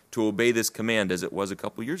easy to obey this command as it was a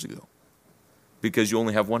couple years ago, because you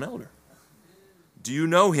only have one elder. Do you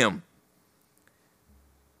know him?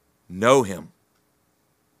 Know him.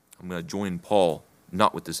 I'm going to join Paul,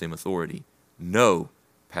 not with the same authority. Know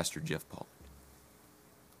Pastor Jeff Pollard.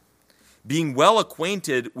 Being well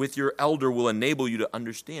acquainted with your elder will enable you to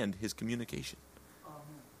understand his communication.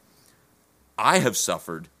 I have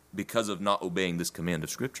suffered because of not obeying this command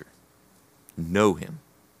of Scripture. Know him.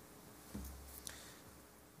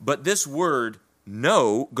 But this word,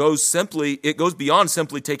 know, goes beyond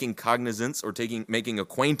simply taking cognizance or making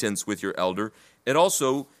acquaintance with your elder. It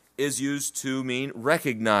also is used to mean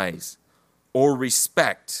recognize or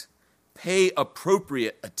respect. Pay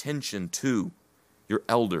appropriate attention to your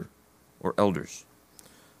elder or elders.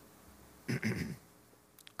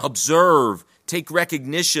 Observe, take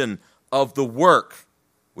recognition of the work,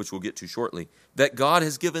 which we'll get to shortly, that God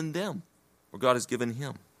has given them, or God has given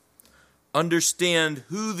him. Understand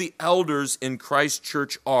who the elders in Christ's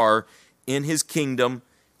church are in his kingdom.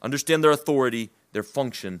 Understand their authority, their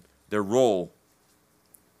function, their role.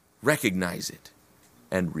 Recognize it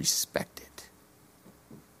and respect it.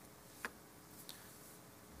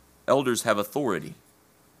 Elders have authority.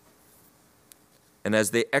 And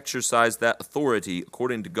as they exercise that authority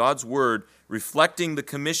according to God's word, reflecting the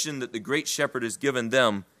commission that the great shepherd has given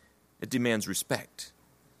them, it demands respect.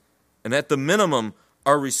 And at the minimum,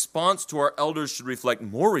 our response to our elders should reflect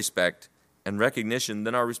more respect and recognition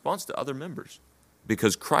than our response to other members,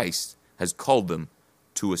 because Christ has called them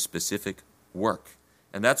to a specific work.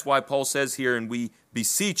 And that's why Paul says here, and we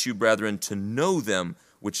beseech you, brethren, to know them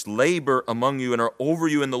which labor among you and are over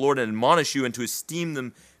you in the Lord, and admonish you, and to esteem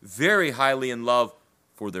them very highly in love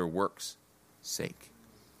for their work's sake.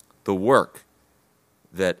 The work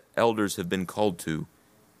that elders have been called to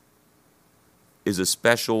is a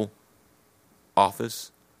special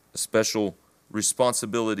office, a special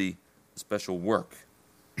responsibility, a special work.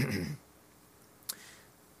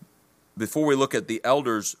 Before we look at the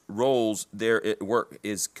elders' roles there at work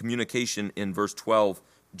is communication in verse 12.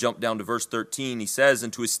 Jump down to verse 13. He says,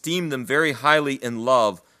 and to esteem them very highly in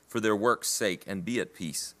love for their work's sake, and be at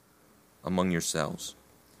peace among yourselves.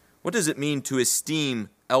 What does it mean to esteem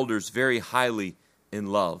elders very highly in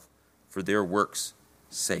love for their work's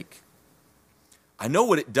sake? I know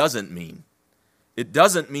what it doesn't mean. It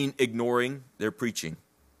doesn't mean ignoring their preaching.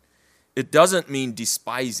 It doesn't mean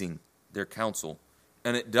despising their counsel.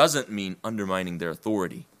 And it doesn't mean undermining their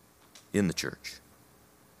authority in the church.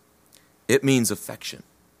 It means affection.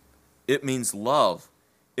 It means love.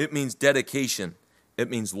 It means dedication. It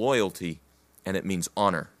means loyalty. And it means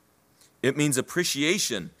honor. It means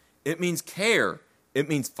appreciation. It means care. It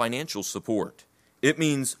means financial support. It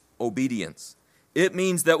means obedience. It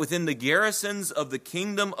means that within the garrisons of the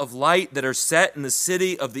kingdom of light that are set in the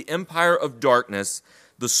city of the empire of darkness,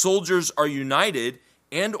 the soldiers are united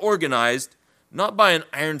and organized not by an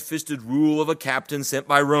iron-fisted rule of a captain sent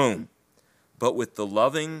by Rome, but with the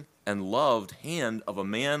loving and loved hand of a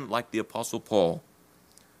man like the Apostle Paul,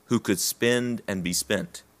 who could spend and be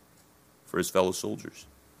spent for his fellow soldiers.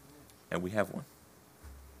 And we have one.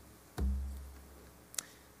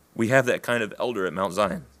 We have that kind of elder at Mount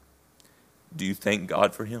Zion. Do you thank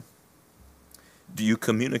God for him? Do you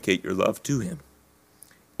communicate your love to him?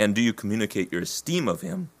 And do you communicate your esteem of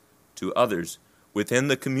him to others within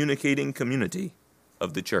the communicating community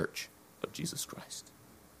of the church of Jesus Christ?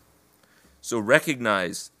 So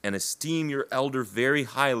recognize and esteem your elder very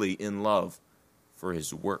highly in love for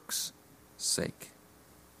his work's sake.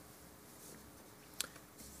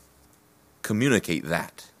 Communicate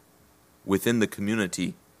that within the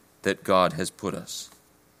community that God has put us.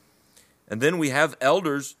 And then we have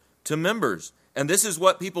elders to members. And this is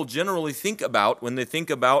what people generally think about when they think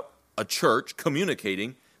about a church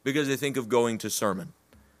communicating, because they think of going to sermon.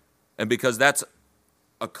 And because that's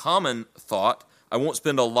a common thought, I won't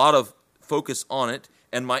spend a lot of focus on it.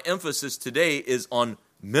 And my emphasis today is on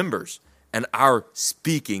members and our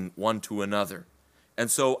speaking one to another. And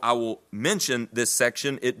so I will mention this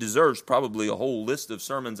section. It deserves probably a whole list of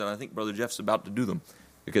sermons, and I think Brother Jeff's about to do them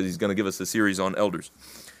because he's going to give us a series on elders.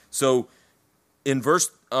 So in verse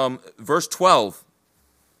 12,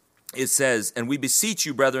 it says, and we beseech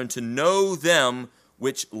you, brethren, to know them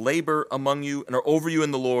which labor among you and are over you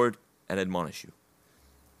in the Lord and admonish you.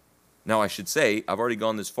 Now I should say, I've already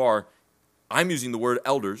gone this far, I'm using the word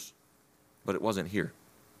elders, but it wasn't here.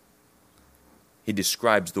 he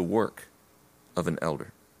describes the work of an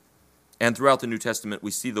elder. And throughout the New Testament,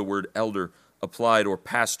 we see the word elder applied, or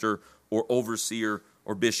pastor, or overseer,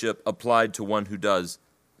 or bishop applied to one who does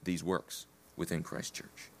these works within Christ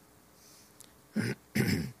Church.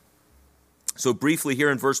 So briefly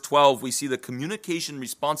here in verse 12, we see the communication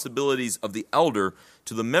responsibilities of the elder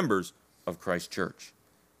to the members of Christ Church.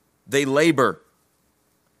 They labor,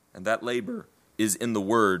 and that labor is in the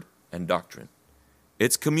word and doctrine.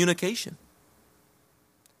 It's communication.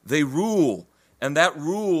 They rule, and that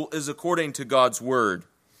rule is according to God's word.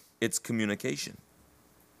 It's communication.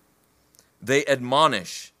 They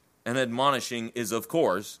admonish, and admonishing is, of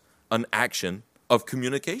course, an action of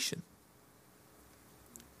communication.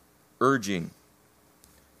 Urging,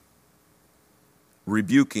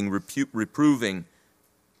 rebuking, reproving,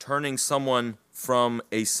 turning someone from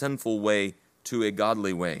a sinful way to a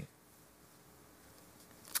godly way.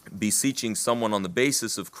 Beseeching someone on the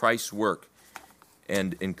basis of Christ's work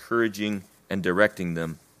and encouraging and directing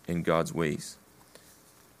them in God's ways.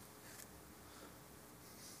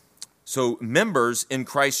 So members in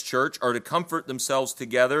Christ's church are to comfort themselves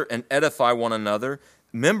together and edify one another.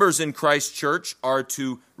 Members in Christ's church are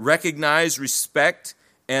to recognize, respect,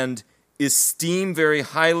 and esteem very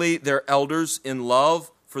highly their elders in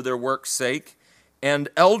love for their work's sake. And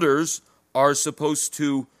elders are supposed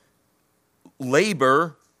to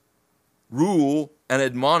labor, rule, and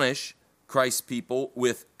admonish Christ's people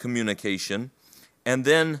with communication. And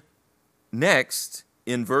then next,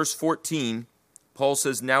 in verse 14, Paul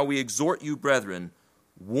says, "Now we exhort you, brethren,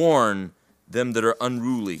 warn them that are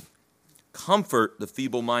unruly, comfort the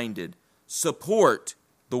feeble-minded, support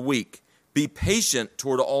the weak, be patient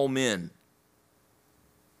toward all men."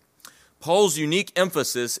 Paul's unique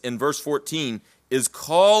emphasis in verse 14 is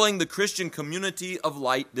calling the Christian community of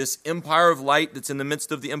light, this empire of light that's in the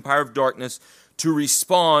midst of the empire of darkness, to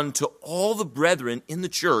respond to all the brethren in the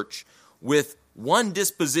church with one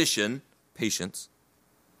disposition, patience,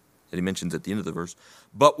 that he mentions at the end of the verse,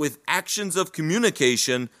 but with actions of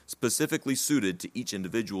communication specifically suited to each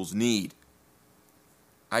individual's need.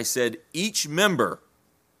 I said each member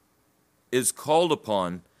is called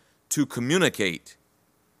upon to communicate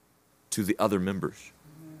to the other members.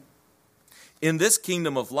 In this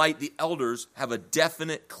kingdom of light, the elders have a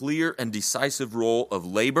definite, clear, and decisive role of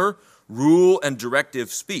labor, rule, and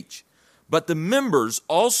directive speech. But the members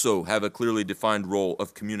also have a clearly defined role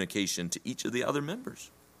of communication to each of the other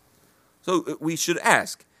members. So we should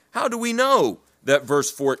ask, how do we know that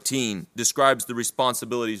verse 14 describes the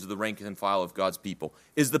responsibilities of the rank and file of God's people?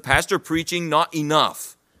 Is the pastor preaching not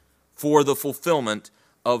enough for the fulfillment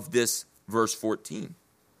of this verse 14?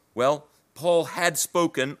 Well, Paul had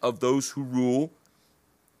spoken of those who rule,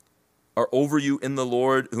 are over you in the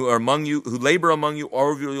Lord, who are among you, who labor among you,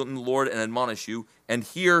 are over you in the Lord, and admonish you. And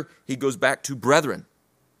here he goes back to brethren.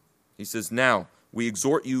 He says, "Now we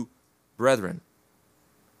exhort you, brethren."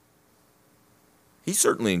 He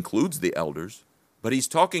certainly includes the elders, but he's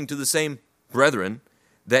talking to the same brethren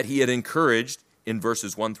that he had encouraged in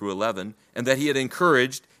verses 1 through 11, and that he had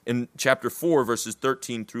encouraged in chapter 4, verses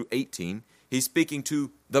 13 through 18. He's speaking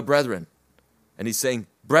to the brethren, and he's saying,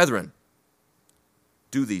 "Brethren,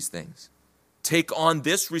 do these things. Take on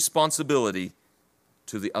this responsibility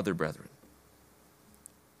to the other brethren."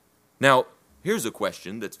 Now, here's a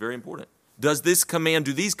question that's very important. Do these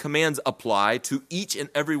commands apply to each and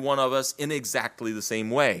every one of us in exactly the same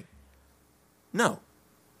way? No.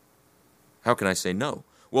 How can I say no?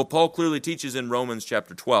 Well, Paul clearly teaches in Romans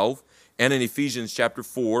chapter 12 and in Ephesians chapter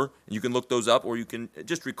 4, and you can look those up, or you can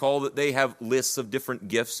just recall that they have lists of different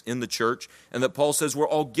gifts in the church, and that Paul says we're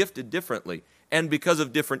all gifted differently. And because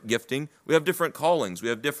of different gifting, we have different callings. We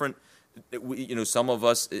have different, some of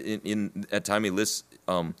us, at time he lists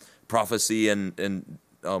prophecy and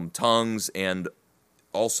tongues, and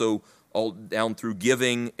also all down through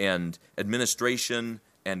giving and administration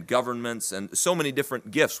and governments, and so many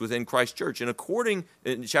different gifts within Christ Church. And according,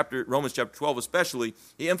 in Romans chapter 12 especially,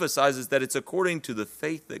 he emphasizes that it's according to the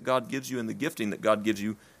faith that God gives you and the gifting that God gives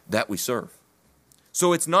you that we serve.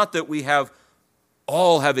 So it's not that we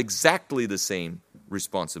all have exactly the same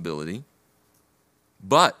responsibility,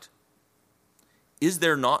 but is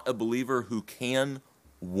there not a believer who can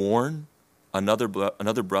warn another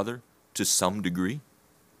brother to some degree?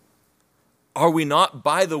 Are we not,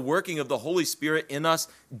 by the working of the Holy Spirit in us,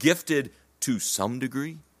 gifted to some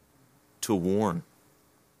degree to warn,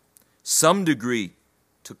 some degree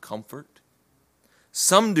to comfort,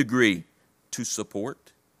 some degree to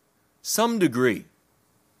support, some degree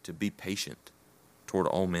to be patient toward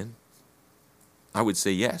all men? I would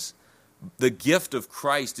say yes. The gift of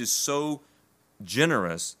Christ is so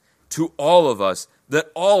generous to all of us that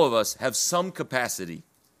all of us have some capacity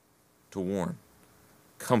to warn,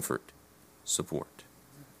 comfort, support.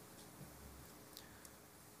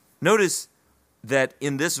 Notice that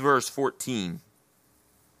in this verse 14,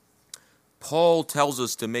 Paul tells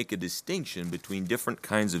us to make a distinction between different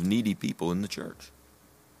kinds of needy people in the church.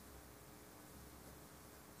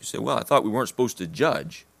 You say, well, I thought we weren't supposed to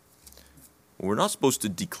judge. Well, we're not supposed to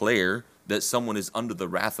declare that someone is under the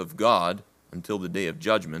wrath of God until the day of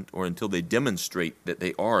judgment, or until they demonstrate that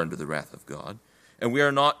they are under the wrath of God. And we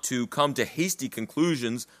are not to come to hasty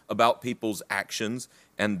conclusions about people's actions,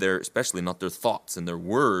 and their, especially not their thoughts and their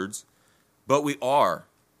words, but we are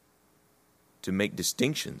to make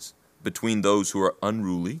distinctions between those who are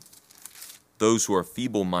unruly, those who are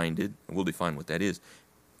feeble-minded, and we'll define what that is,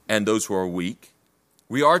 and those who are weak.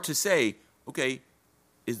 We are to say, okay,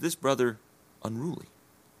 is this brother unruly?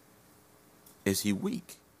 Is he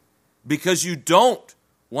weak? Because you don't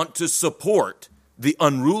want to support the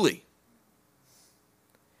unruly.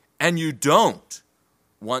 And you don't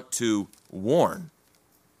want to warn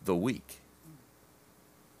the weak.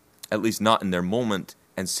 At least not in their moment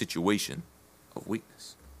and situation of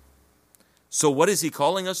weakness. So what is he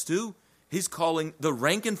calling us to? He's calling the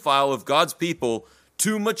rank and file of God's people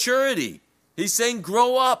to maturity. He's saying,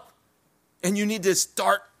 grow up. And you need to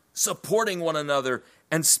start supporting one another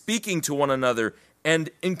and speaking to one another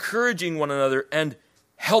and encouraging one another and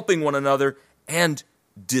helping one another and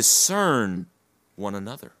discern one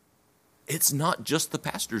another. It's not just the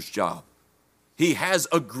pastor's job. He has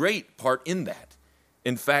a great part in that.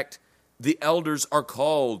 In fact, the elders are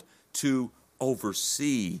called to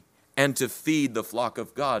oversee and to feed the flock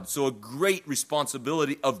of God. So a great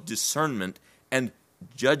responsibility of discernment and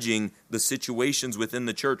judging the situations within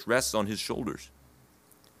the church rests on his shoulders.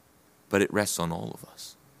 But it rests on all of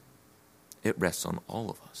us. It rests on all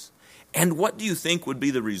of us. And what do you think would be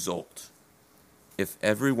the result if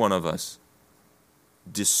every one of us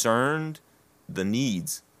discerned the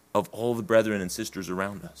needs of all the brethren and sisters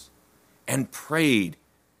around us and prayed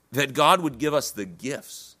that God would give us the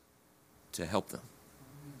gifts to help them?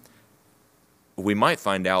 We might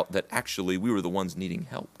find out that actually we were the ones needing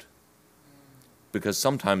help, because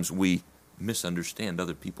sometimes we misunderstand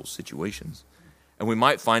other people's situations. And we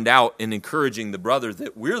might find out in encouraging the brother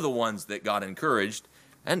that we're the ones that got encouraged.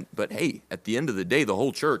 But hey, at the end of the day, the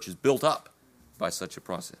whole church is built up by such a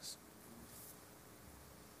process.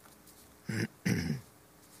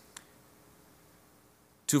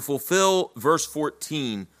 To fulfill verse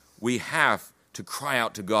 14, we have to cry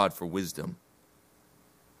out to God for wisdom.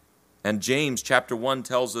 And James chapter 1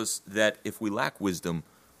 tells us that if we lack wisdom,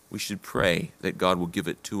 we should pray that God will give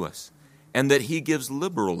it to us, and that he gives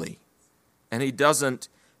liberally. And he doesn't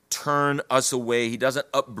turn us away. He doesn't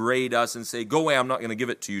upbraid us and say, go away, I'm not going to give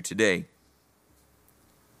it to you today.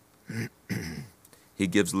 He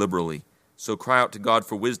gives liberally. So cry out to God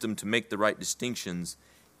for wisdom to make the right distinctions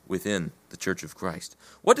within the church of Christ.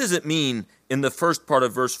 What does it mean in the first part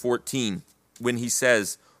of verse 14 when he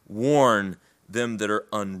says, warn them that are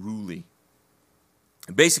unruly?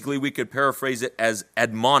 Basically, we could paraphrase it as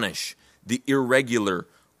admonish the irregular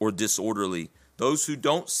or disorderly, those who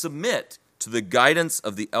don't submit to the guidance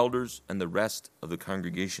of the elders and the rest of the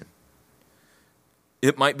congregation.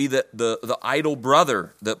 It might be the idle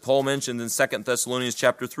brother that Paul mentioned in 2 Thessalonians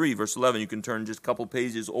chapter 3, verse 11. You can turn just a couple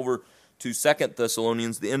pages over to 2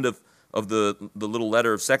 Thessalonians, the end of the little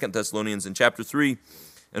letter of 2 Thessalonians in chapter 3.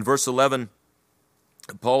 And verse 11,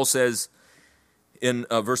 Paul says in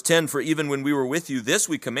verse 10, for even when we were with you, this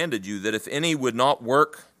we commanded you, that if any would not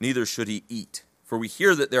work, neither should he eat. For we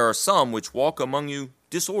hear that there are some which walk among you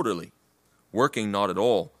disorderly, working not at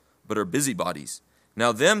all, but are busybodies.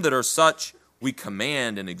 Now them that are such we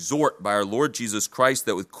command and exhort by our Lord Jesus Christ,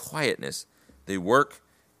 that with quietness they work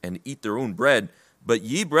and eat their own bread. But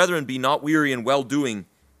ye, brethren, be not weary in well-doing.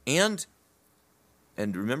 And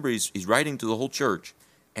remember, he's writing to the whole church.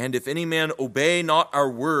 And if any man obey not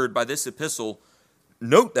our word by this epistle,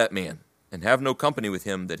 note that man, and have no company with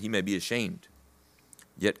him, that he may be ashamed.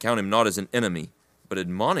 Yet count him not as an enemy, but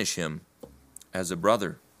admonish him as a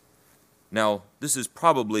brother. Now, this is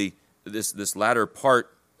probably, this latter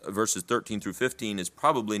part, verses 13 through 15, is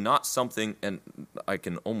probably not something, and I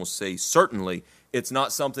can almost say certainly, it's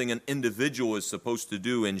not something an individual is supposed to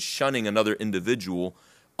do in shunning another individual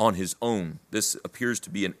on his own. This appears to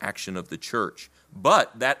be an action of the church.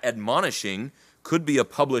 But that admonishing could be a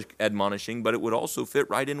public admonishing, but it would also fit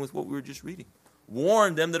right in with what we were just reading.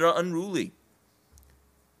 Warn them that are unruly.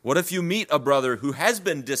 What if you meet a brother who has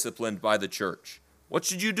been disciplined by the church? What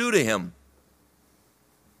should you do to him?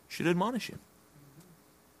 You should admonish him.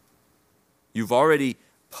 You've already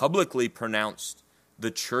publicly pronounced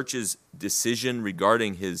the church's decision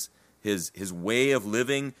regarding his way of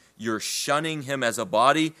living. You're shunning him as a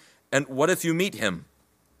body. And what if you meet him?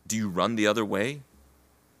 Do you run the other way?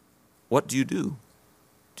 What do? Do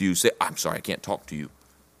you say, I'm sorry, I can't talk to you?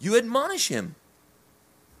 You admonish him.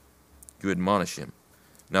 You admonish him.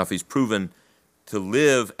 Now, if he's proven to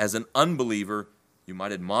live as an unbeliever, you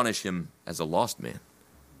might admonish him as a lost man,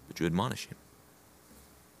 but you admonish him.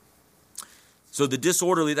 So the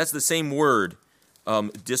disorderly, that's the same word,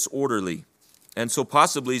 disorderly. And so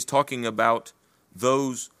possibly he's talking about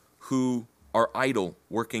those who are idle,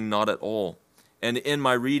 working not at all. And in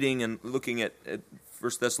my reading and looking at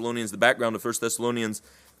 1 Thessalonians, the background of 1 Thessalonians,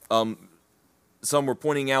 some were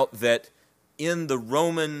pointing out that in the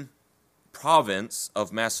Roman province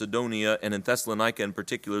of Macedonia, and in Thessalonica in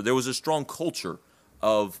particular, there was a strong culture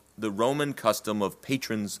of the Roman custom of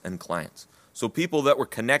patrons and clients. So people that were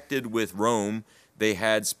connected with Rome, they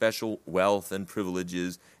had special wealth and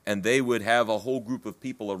privileges, and they would have a whole group of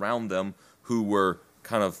people around them who were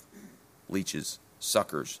kind of leeches,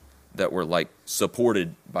 suckers, that were like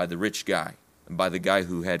supported by the rich guy and by the guy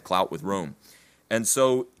who had clout with Rome. And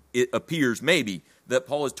so it appears maybe that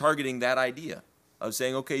Paul is targeting that idea of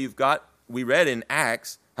saying, okay, we read in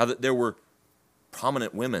Acts how that there were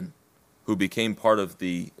prominent women who became part of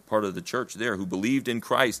the church there, who believed in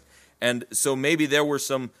Christ. And so maybe there were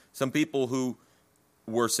some people who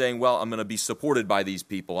were saying, well, I'm going to be supported by these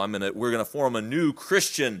people. We're going to form a new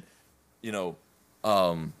Christian,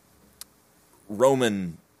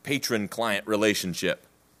 Roman patron-client relationship.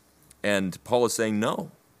 And Paul is saying,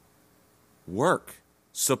 no. Work.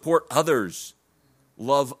 Support others.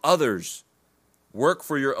 Love others. Work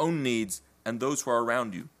for your own needs and those who are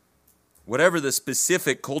around you. Whatever the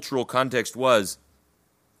specific cultural context was,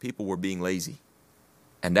 people were being lazy.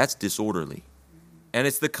 And that's disorderly. And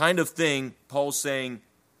it's the kind of thing Paul's saying,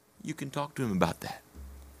 you can talk to him about that.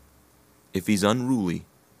 If he's unruly,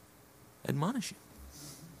 admonish him.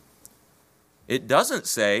 It doesn't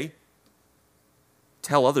say,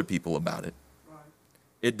 tell other people about it.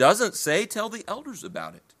 It doesn't say, tell the elders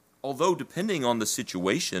about it. Although, depending on the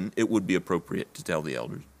situation, it would be appropriate to tell the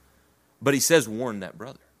elders. But he says, warn that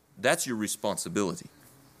brother. That's your responsibility.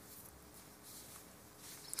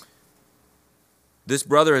 This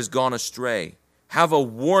brother has gone astray. Have a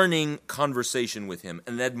warning conversation with him,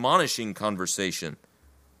 an admonishing conversation.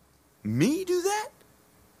 Me do that?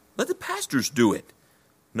 Let the pastors do it.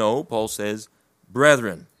 No, Paul says,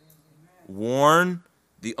 brethren, warn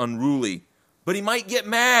the unruly. But he might get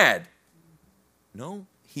mad. No,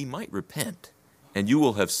 he might repent, and you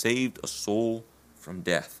will have saved a soul from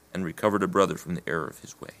death and recovered a brother from the error of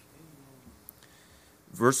his way.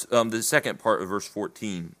 The second part of verse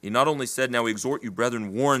 14, he not only said, now we exhort you,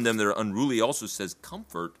 brethren, warn them that are unruly, he also says,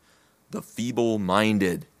 comfort the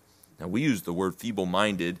feeble-minded. Now we use the word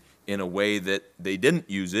feeble-minded in a way that they didn't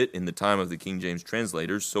use it in the time of the King James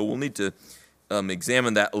translators, so we'll need to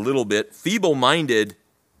examine that a little bit. Feeble-minded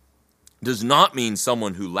does not mean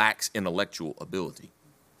someone who lacks intellectual ability.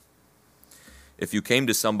 If you came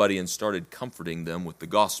to somebody and started comforting them with the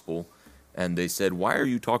gospel, and they said, why are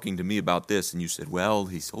you talking to me about this? And you said, well,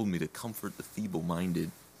 he told me to comfort the feeble-minded.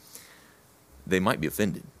 They might be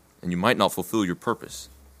offended, and you might not fulfill your purpose.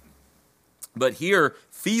 But here,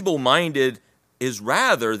 feeble-minded is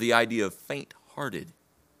rather the idea of faint-hearted.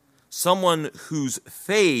 Someone whose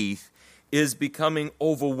faith is becoming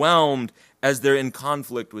overwhelmed as they're in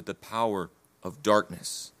conflict with the power of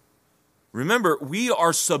darkness. Remember, we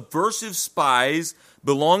are subversive spies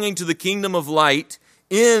belonging to the kingdom of light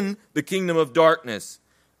in the kingdom of darkness.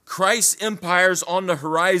 Christ's empire's on the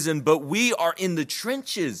horizon, but we are in the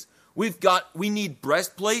trenches. We need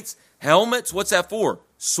breastplates, helmets. What's that for?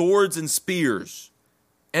 Swords and spears.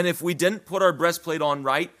 And if we didn't put our breastplate on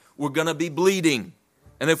right, we're going to be bleeding.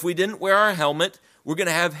 And if we didn't wear our helmet, we're going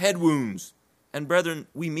to have head wounds. And brethren,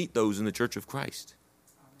 we meet those in the church of Christ.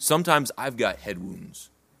 Sometimes I've got head wounds,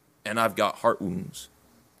 and I've got heart wounds.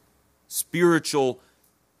 Spiritual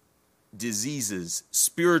diseases,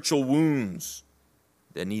 spiritual wounds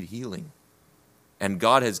that need healing. And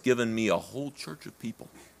God has given me a whole church of people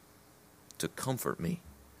to comfort me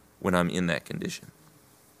when I'm in that condition.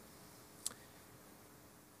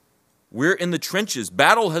 We're in the trenches.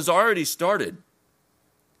 Battle has already started.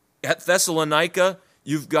 At Thessalonica,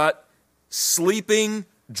 you've got sleeping,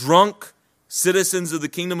 drunk citizens of the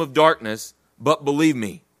kingdom of darkness, but believe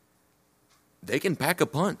me, they can pack a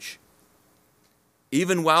punch.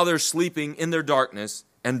 Even while they're sleeping in their darkness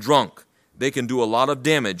and drunk, they can do a lot of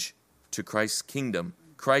damage to Christ's kingdom,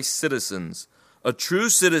 Christ's citizens. A true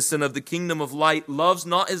citizen of the kingdom of light loves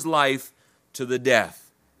not his life to the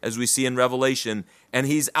death. as we see in Revelation, and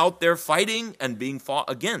he's out there fighting and being fought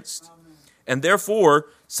against. And therefore,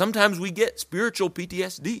 sometimes we get spiritual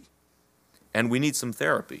PTSD, and we need some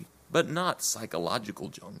therapy, but not psychological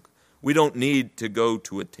junk. We don't need to go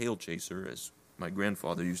to a tail chaser, as my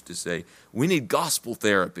grandfather used to say. We need gospel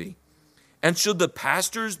therapy. And should the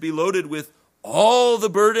pastors be loaded with all the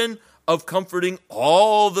burden of comforting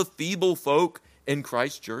all the feeble folk in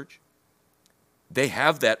Christ's church? They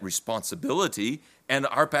have that responsibility, and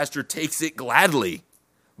our pastor takes it gladly.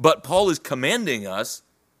 But Paul is commanding us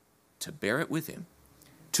to bear it with him,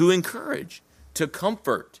 to encourage, to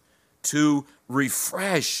comfort, to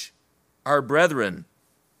refresh our brethren.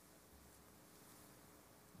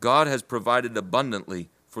 God has provided abundantly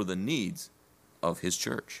for the needs of his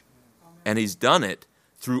church. And he's done it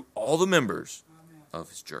through all the members of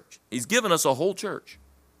his church. He's given us a whole church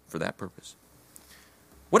for that purpose.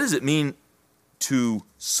 What does it mean to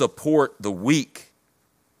support the weak?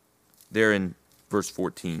 There in verse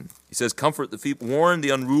 14. He says, comfort the feeble, warn the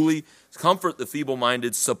unruly, comfort the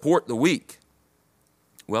feeble-minded, support the weak.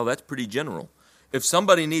 Well, that's pretty general. If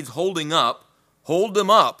somebody needs holding up, hold them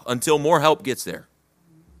up until more help gets there.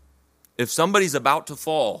 If somebody's about to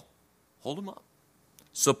fall, hold them up.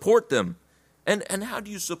 Support them. And how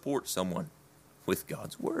do you support someone? With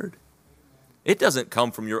God's word. It doesn't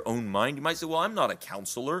come from your own mind. You might say, well, I'm not a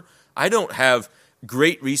counselor. I don't have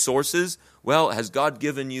great resources. Well, has God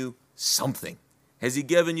given you something? Has he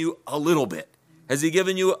given you a little bit? Has he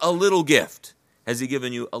given you a little gift? Has he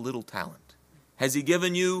given you a little talent? Has he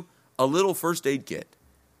given you a little first aid kit?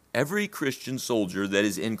 Every Christian soldier that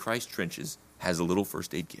is in Christ's trenches has a little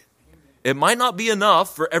first aid kit. It might not be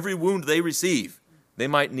enough for every wound they receive. They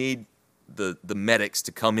might need the medics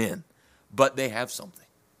to come in, but they have something,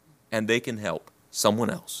 and they can help someone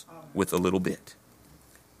else with a little bit.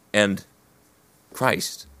 And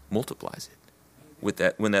Christ multiplies it with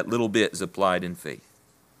that when that little bit is applied in faith.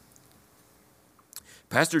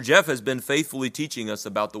 Pastor Jeff has been faithfully teaching us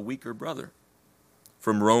about the weaker brother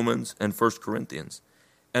from Romans and 1 Corinthians.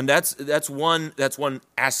 And that's one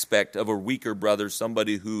aspect of a weaker brother,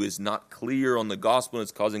 somebody who is not clear on the gospel and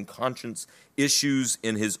is causing conscience issues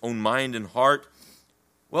in his own mind and heart.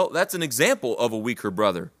 Well, that's an example of a weaker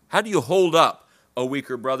brother. How do you hold up a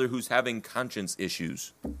weaker brother who's having conscience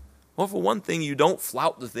issues? Well, for one thing, you don't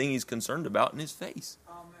flout the thing he's concerned about in his face.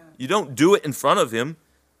 Amen. You don't do it in front of him,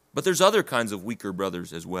 but there's other kinds of weaker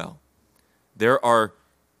brothers as well. There are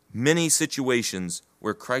many situations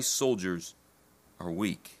where Christ's soldiers are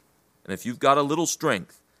weak. And if you've got a little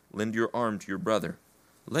strength, lend your arm to your brother.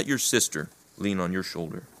 Let your sister lean on your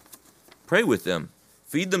shoulder. Pray with them.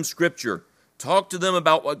 Feed them scripture. Talk to them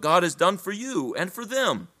about what God has done for you and for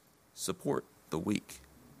them. Support the weak.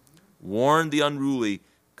 Warn the unruly.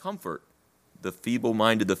 Comfort the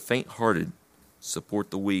feeble-minded, the faint-hearted.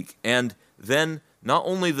 Support the weak. And then not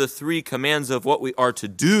only the three commands of what we are to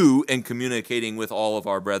do in communicating with all of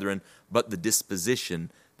our brethren, but the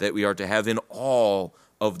disposition that we are to have in all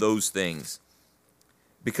of those things.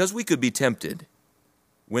 Because we could be tempted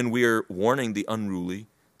when we are warning the unruly,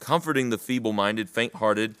 comforting the feeble-minded,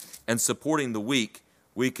 faint-hearted, and supporting the weak,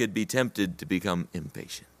 we could be tempted to become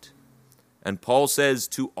impatient. And Paul says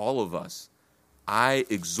to all of us, we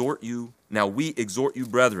exhort you,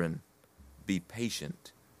 brethren, be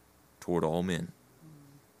patient toward all men.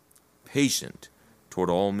 Patient toward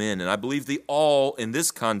all men. And I believe the all in this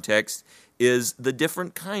context is the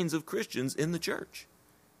different kinds of Christians in the church.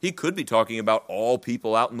 He could be talking about all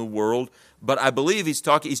people out in the world, but I believe he's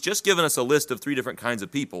just given us a list of 3 different kinds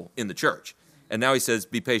of people in the church. And now he says,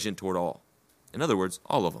 be patient toward all. In other words,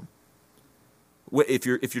 all of them. If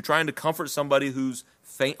you're trying to comfort somebody who's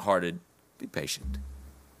faint-hearted, be patient.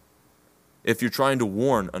 If you're trying to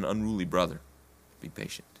warn an unruly brother, be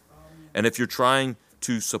patient. And if you're trying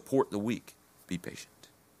to support the weak, be patient.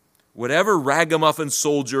 Whatever ragamuffin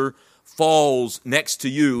soldier falls next to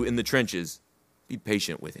you in the trenches, be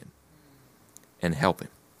patient with him and help him.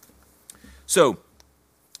 So,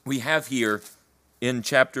 we have here in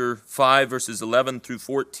chapter 5, verses 11 through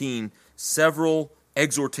 14, several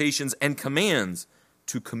exhortations and commands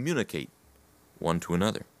to communicate one to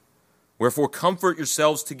another. Wherefore, comfort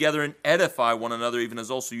yourselves together and edify one another, even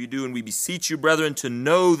as also you do. And we beseech you, brethren, to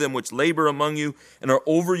know them which labor among you and are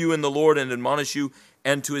over you in the Lord and admonish you,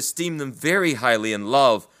 and to esteem them very highly in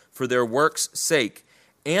love for their work's sake.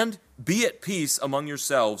 And be at peace among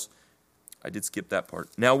yourselves. I did skip that part.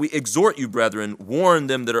 Now we exhort you, brethren, warn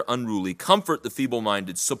them that are unruly, comfort the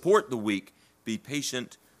feeble-minded, support the weak, be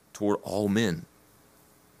patient toward all men.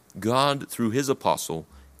 God, through his apostle,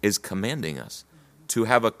 is commanding us to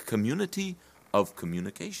have a community of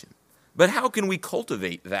communication. But how can we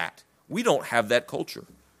cultivate that? We don't have that culture.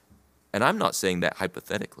 And I'm not saying that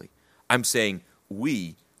hypothetically. I'm saying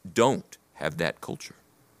we don't have that culture.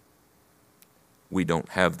 We don't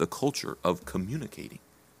have the culture of communicating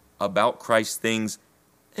about Christ things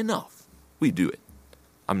enough. We do it.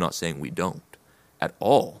 I'm not saying we don't at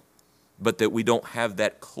all, but that we don't have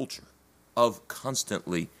that culture of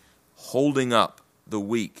constantly holding up the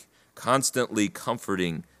weak, constantly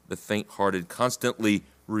comforting the faint-hearted, constantly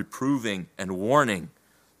reproving and warning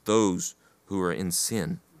those who are in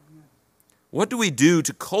sin. What do we do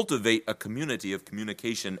to cultivate a community of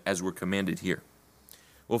communication as we're commanded here?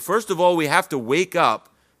 Well, first of all, we have to wake up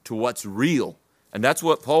to what's real. And that's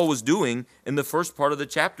what Paul was doing in the first part of the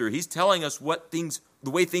chapter. He's telling us the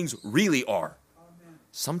way things really are.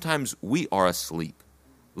 Sometimes we are asleep,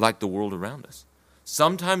 like the world around us.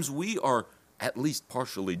 Sometimes we are at least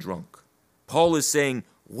partially drunk. Paul is saying,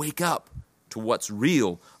 wake up to what's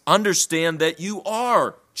real. Understand that you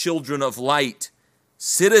are children of light,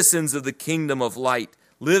 citizens of the kingdom of light,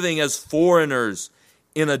 living as foreigners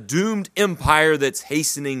in a doomed empire that's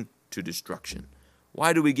hastening to destruction.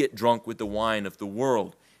 Why do we get drunk with the wine of the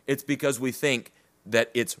world? It's because we think that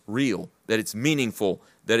it's real, that it's meaningful,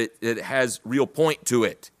 that it has real point to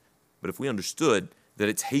it. But if we understood that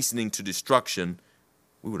it's hastening to destruction,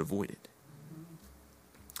 we would avoid it.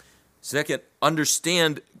 Second,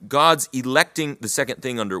 understand God's electing, the second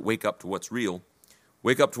thing under wake up to what's real.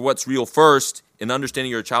 Wake up to what's real first in understanding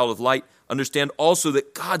you're a child of light. Understand also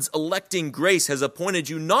that God's electing grace has appointed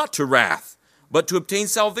you not to wrath, but to obtain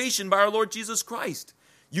salvation by our Lord Jesus Christ.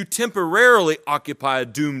 You temporarily occupy a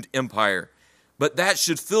doomed empire, but that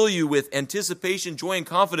should fill you with anticipation, joy, and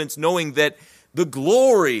confidence, knowing that the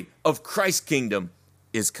glory of Christ's kingdom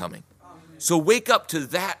is coming. So wake up to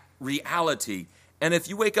that reality. And if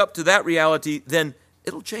you wake up to that reality, then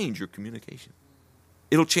it'll change your communication.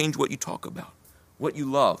 It'll change what you talk about, what you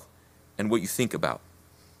love, and what you think about.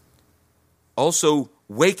 Also,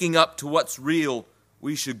 waking up to what's real,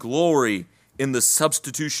 we should glory in the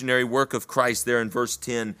substitutionary work of Christ there in verse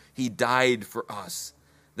 10. He died for us.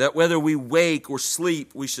 That whether we wake or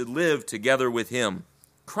sleep, we should live together with him.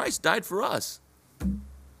 Christ died for us.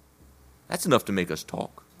 That's enough to make us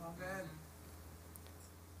talk.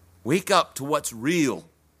 Wake up to what's real.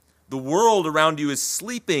 The world around you is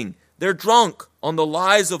sleeping. They're drunk on the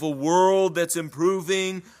lies of a world that's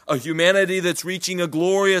improving, a humanity that's reaching a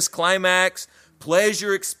glorious climax,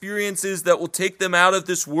 pleasure experiences that will take them out of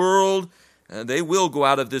this world. They will go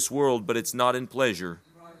out of this world, but it's not in pleasure.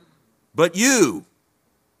 But you,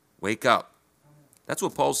 wake up. That's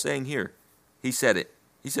what Paul's saying here. He said it.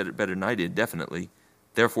 He said it better than I did, definitely.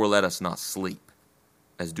 Therefore, let us not sleep,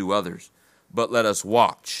 as do others, but let us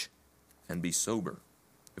watch and be sober.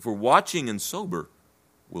 If we're watching and sober,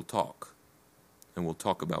 we'll talk, and we'll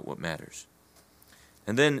talk about what matters.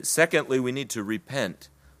 And then, secondly, we need to repent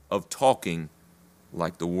of talking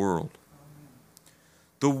like the world.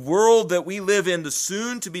 The world that we live in, the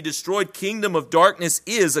soon-to-be-destroyed kingdom of darkness,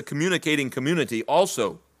 is a communicating community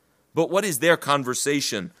also. But what is their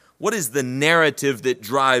conversation? What is the narrative that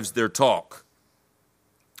drives their talk?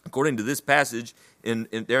 According to this passage,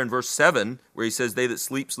 there in verse 7, where he says, they that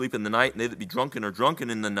sleep, sleep in the night, and they that be drunken are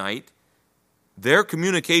drunken in the night, their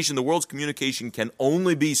communication, the world's communication, can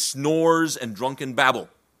only be snores and drunken babble.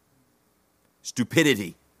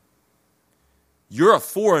 Stupidity. You're a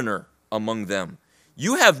foreigner among them.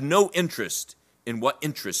 You have no interest in what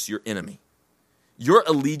interests your enemy. Your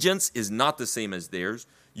allegiance is not the same as theirs.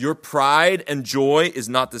 Your pride and joy is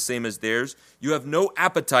not the same as theirs. You have no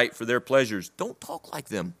appetite for their pleasures. Don't talk like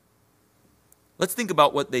them. Let's think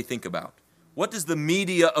about what they think about. What does the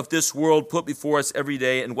media of this world put before us every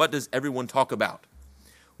day, and what does everyone talk about?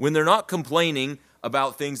 When they're not complaining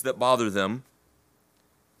about things that bother them,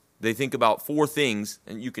 they think about 4 things,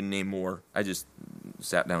 and you can name more. I just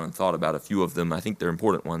sat down and thought about a few of them. I think they're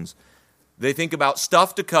important ones. They think about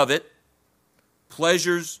stuff to covet,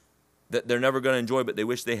 pleasures that they're never going to enjoy but they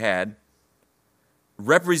wish they had,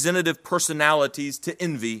 representative personalities to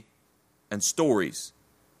envy, and stories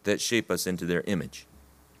that shape us into their image.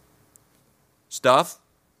 Stuff,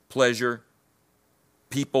 pleasure,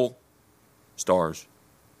 people, stars,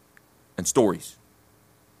 and stories.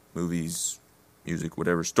 Movies, music,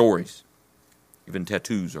 whatever, stories. Even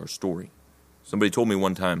tattoos are a story. Somebody told me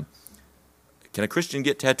one time, can a Christian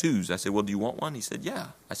get tattoos? I said, well, do you want one? He said, yeah.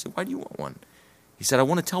 I said, why do you want one? He said, I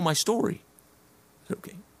want to tell my story. I said,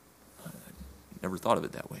 okay. I never thought of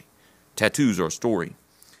it that way. Tattoos are a story.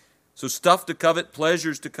 So stuff to covet,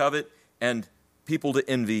 pleasures to covet, and people to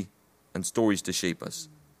envy, and stories to shape us.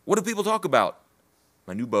 What do people talk about?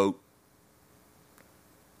 My new boat,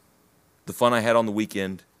 the fun I had on the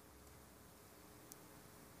weekend,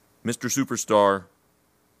 Mr. Superstar,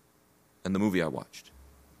 and the movie I watched.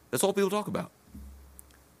 That's all people talk about.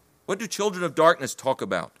 What do children of darkness talk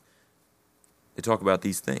about? They talk about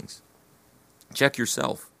these things. Check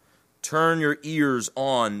yourself. Turn your ears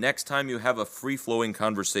on next time you have a free-flowing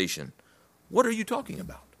conversation. What are you talking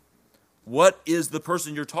about? What is the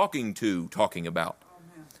person you're talking to talking about?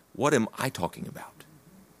 What am I talking about?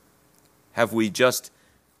 Have we just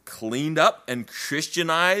cleaned up and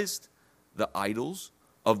Christianized the idols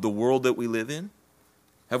of the world that we live in?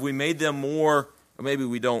 Have we made them more, or maybe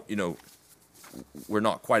we don't, we're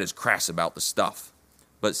not quite as crass about the stuff,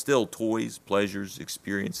 but still toys, pleasures,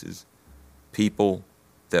 experiences, people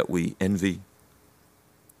that we envy?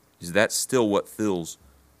 Is that still what fills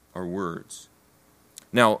our words?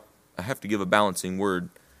 Now, I have to give a balancing word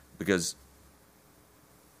because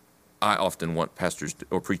I often want pastors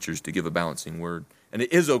or preachers to give a balancing word. And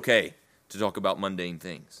it is okay to talk about mundane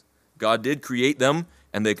things. God did create them,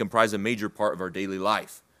 and they comprise a major part of our daily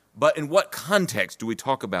life. But in what context do we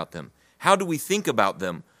talk about them? How do we think about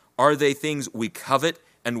them? Are they things we covet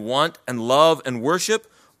and want and love and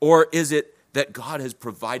worship? Or is it that God has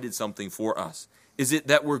provided something for us? Is it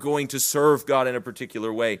that we're going to serve God in a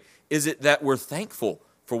particular way? Is it that we're thankful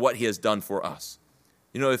for what He has done for us?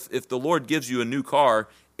 If the Lord gives you a new car,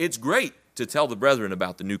 it's great to tell the brethren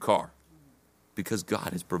about the new car because God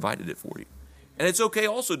has provided it for you. And it's okay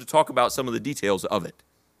also to talk about some of the details of it.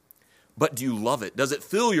 But do you love it? Does it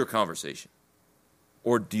fill your conversation?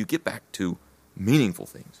 Or do you get back to meaningful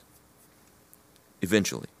things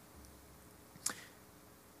eventually?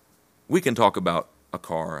 We can talk about a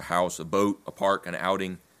car, a house, a boat, a park, an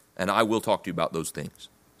outing, and I will talk to you about those things.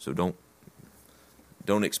 So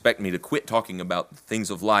don't expect me to quit talking about the things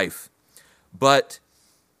of life. But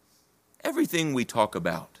everything we talk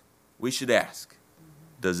about, we should ask,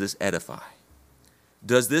 does this edify?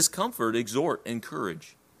 Does this comfort, exhort,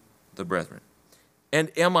 encourage the brethren? And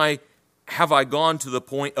have I gone to the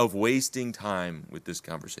point of wasting time with this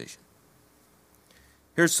conversation?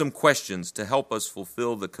 Here's some questions to help us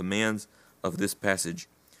fulfill the commands of this passage.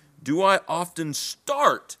 Do I often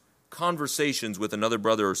start conversations with another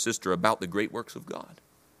brother or sister about the great works of God?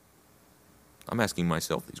 I'm asking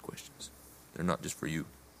myself these questions. They're not just for you.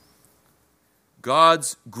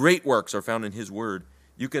 God's great works are found in His Word.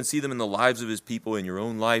 You can see them in the lives of His people, in your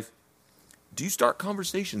own life. Do you start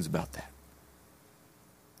conversations about that?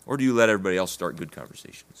 Or do you let everybody else start good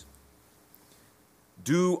conversations?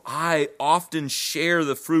 Do I often share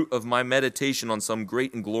the fruit of my meditation on some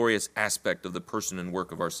great and glorious aspect of the person and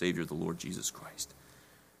work of our Savior, the Lord Jesus Christ?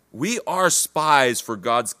 We are spies for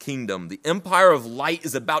God's kingdom. The empire of light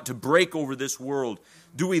is about to break over this world.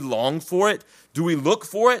 Do we long for it? Do we look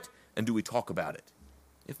for it? And do we talk about it?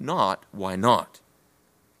 If not, why not?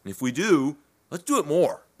 And if we do, let's do it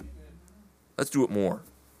more. Let's do it more.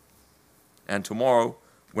 And tomorrow,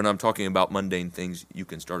 when I'm talking about mundane things, you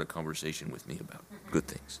can start a conversation with me about good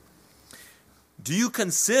things. Do you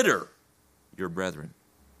consider your brethren?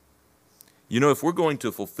 If we're going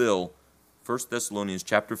to fulfill 1 Thessalonians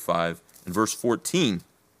chapter 5 and verse 14,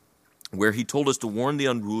 where he told us to warn the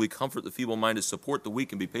unruly, comfort the feeble-minded, support the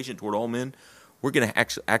weak, and be patient toward all men, we're going to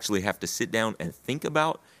actually have to sit down and think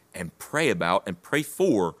about and pray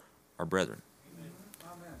for our brethren.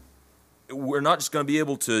 Amen. We're not just going to be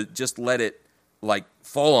able to just let it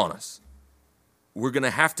fall on us. We're going to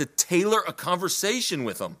have to tailor a conversation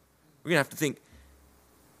with them. We're going to have to think,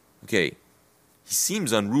 okay, he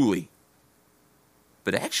seems unruly,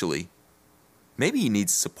 but actually, maybe he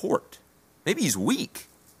needs support. Maybe he's weak.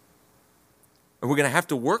 And we're going to have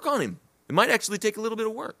to work on him. It might actually take a little bit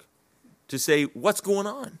of work to say, what's going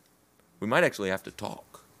on? We might actually have to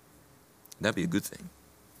talk. That'd be a good thing.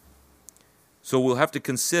 So we'll have to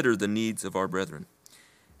consider the needs of our brethren.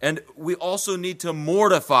 And we also need to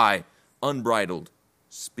mortify unbridled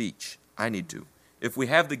speech. I need to. If we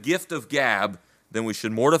have the gift of gab, then we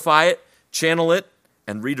should mortify it, channel it,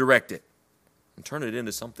 and redirect it, and turn it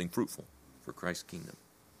into something fruitful for Christ's kingdom.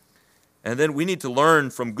 And then we need to learn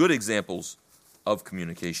from good examples of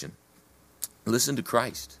communication. Listen to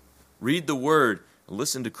Christ. Read the Word.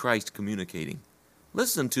 Listen to Christ communicating.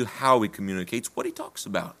 Listen to how He communicates, what He talks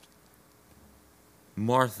about.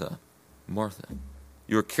 Martha,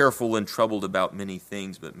 you're careful and troubled about many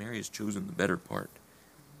things, but Mary has chosen the better part.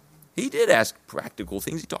 He did ask practical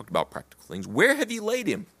things. He talked about practical things. Where have you laid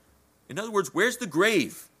him? In other words, where's the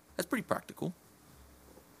grave? That's pretty practical.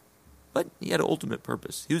 But he had an ultimate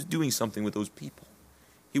purpose. He was doing something with those people.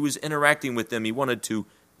 He was interacting with them. He wanted to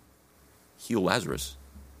heal Lazarus,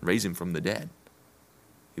 raise him from the dead.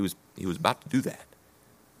 He was about to do that.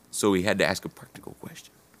 So he had to ask a practical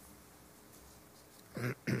question.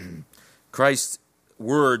 Christ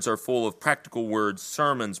words are full of practical words,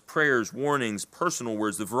 sermons, prayers, warnings, personal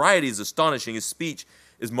words. The variety is astonishing. His speech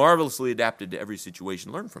is marvelously adapted to every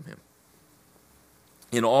situation. Learn from him.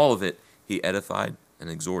 In all of it, he edified and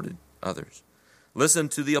exhorted others. Listen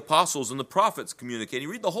to the apostles and the prophets communicating.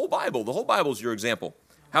 Read the whole Bible. The whole Bible is your example.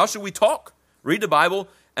 How should we talk? Read the Bible,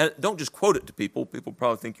 and don't just quote it to people. People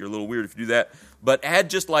probably think you're a little weird if you do that. But add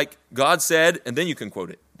just like God said, and then you can quote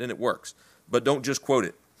it. Then it works. But don't just quote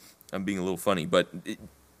it. I'm being a little funny. But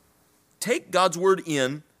take God's word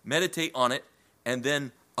in, meditate on it, and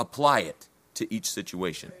then apply it to each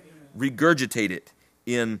situation. Regurgitate it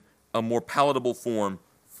in a more palatable form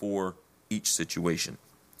for each situation.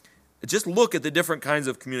 Just look at the different kinds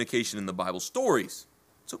of communication in the Bible. Stories.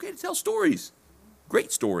 It's okay to tell stories.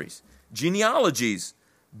 Great stories. Genealogies.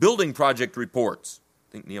 Building project reports.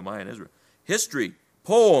 Think Nehemiah and Ezra. History.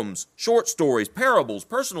 Poems. Short stories. Parables.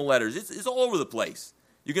 Personal letters. It's all over the place.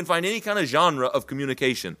 You can find any kind of genre of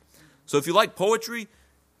communication. So if you like poetry,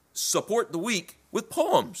 support the weak with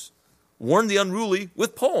poems. Warn the unruly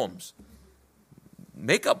with poems.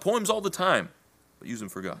 Make up poems all the time, but use them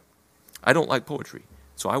for God. I don't like poetry,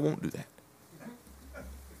 so I won't do that.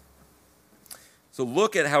 So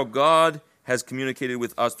look at how God has communicated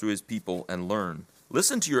with us through his people and learn.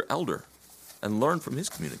 Listen to your elder and learn from his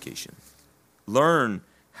communication. Learn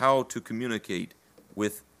how to communicate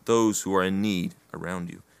with those who are in need around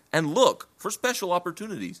you. And look for special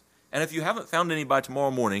opportunities. And if you haven't found any by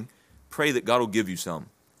tomorrow morning, pray that God will give you some.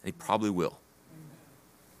 And he probably will.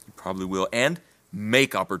 He probably will. And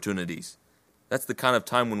make opportunities. That's the kind of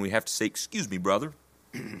time when we have to say, excuse me, brother,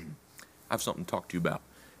 I have something to talk to you about.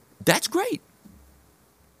 That's great.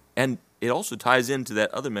 And it also ties into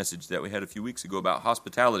that other message that we had a few weeks ago about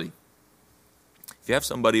hospitality. If you have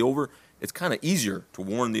somebody over, it's kind of easier to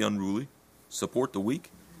warn the unruly, support the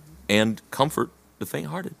weak, and comfort the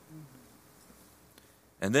faint-hearted.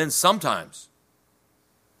 And then sometimes,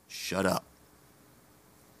 shut up.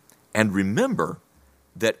 And remember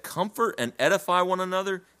that comfort and edify one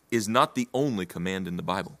another is not the only command in the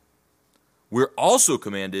Bible. We're also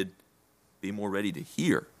commanded, be more ready to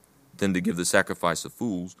hear than to give the sacrifice of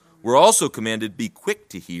fools. We're also commanded, be quick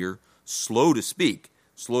to hear, slow to speak,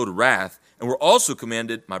 slow to wrath. And we're also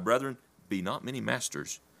commanded, my brethren, be not many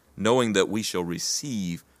masters, knowing that we shall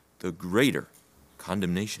receive the greater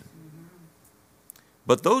condemnation.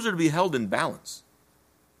 But those are to be held in balance.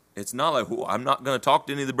 It's not like, oh, I'm not going to talk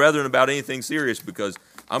to any of the brethren about anything serious because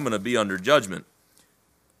I'm going to be under judgment.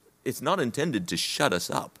 It's not intended to shut us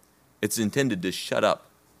up. It's intended to shut up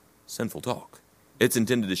sinful talk. It's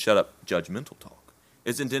intended to shut up judgmental talk.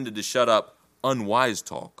 It's intended to shut up unwise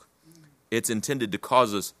talk. It's intended to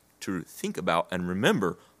cause us to think about and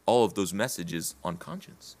remember all of those messages on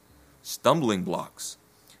conscience, stumbling blocks,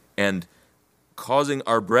 and causing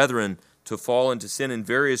our brethren to fall into sin in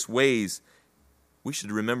various ways. We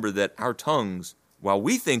should remember that our tongues, while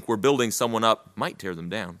we think we're building someone up, might tear them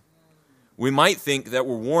down. We might think that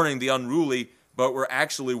we're warning the unruly, but we're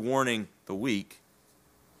actually warning the weak,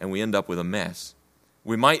 and we end up with a mess.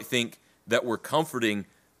 We might think that we're comforting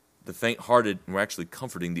the faint-hearted, and we're actually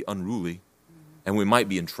comforting the unruly, and we might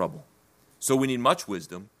be in trouble. So we need much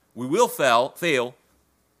wisdom. We will fail,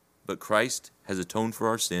 but Christ has atoned for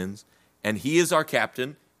our sins, and he is our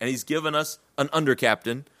captain, and he's given us an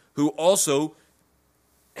under-captain who also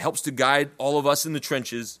helps to guide all of us in the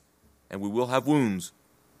trenches, and we will have wounds,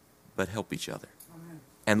 but help each other. Amen.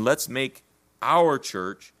 And let's make our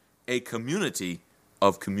church a community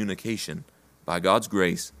of communication by God's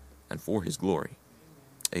grace and for his glory.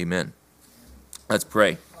 Amen. Let's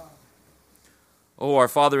pray. Oh, our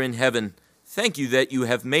Father in heaven, thank you that you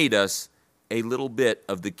have made us a little bit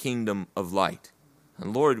of the kingdom of light.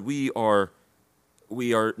 And Lord, we are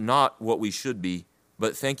not what we should be,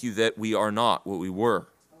 but thank you that we are not what we were.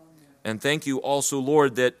 And thank you also,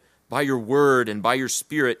 Lord, that by your word and by your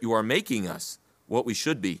Spirit, you are making us what we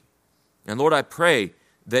should be. And Lord, I pray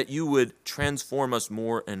that you would transform us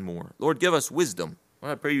more and more. Lord, give us wisdom.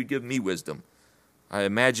 Lord, I pray you give me wisdom. I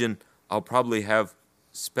imagine I'll probably have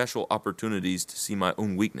special opportunities to see my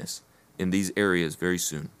own weakness in these areas very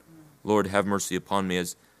soon. Lord, have mercy upon me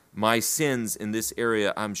as my sins in this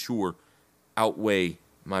area, I'm sure, outweigh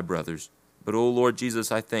my brothers. But, oh Lord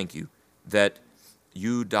Jesus, I thank you that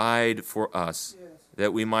you died for us,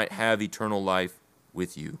 that we might have eternal life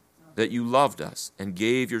with you, that you loved us and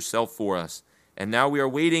gave yourself for us. And now we are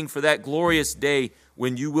waiting for that glorious day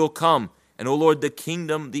when you will come. And, oh Lord, the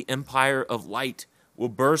kingdom, the empire of light will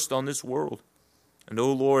burst on this world. And,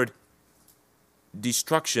 oh Lord,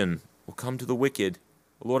 destruction will come to the wicked.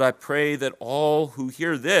 Lord, I pray that all who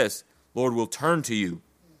hear this, Lord, will turn to you.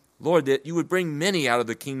 Lord, that you would bring many out of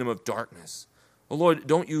the kingdom of darkness. Oh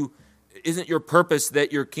Lord, isn't your purpose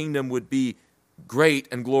that your kingdom would be great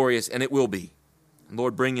and glorious, and it will be. And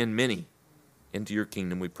Lord, bring in many into your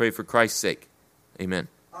kingdom. We pray for Christ's sake. Amen.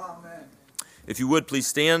 Amen. If you would, please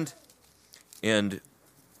stand, and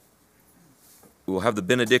we will have the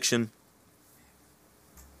benediction.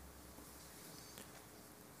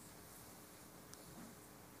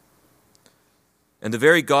 And the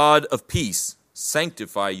very God of peace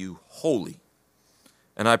sanctify you wholly.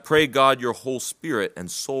 And I pray, God, your whole spirit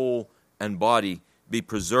and soul and body be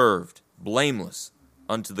preserved, blameless,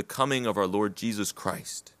 unto the coming of our Lord Jesus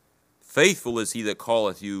Christ. Faithful is he that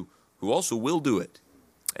calleth you, who also will do it.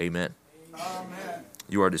 Amen. Amen.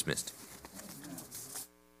 You are dismissed.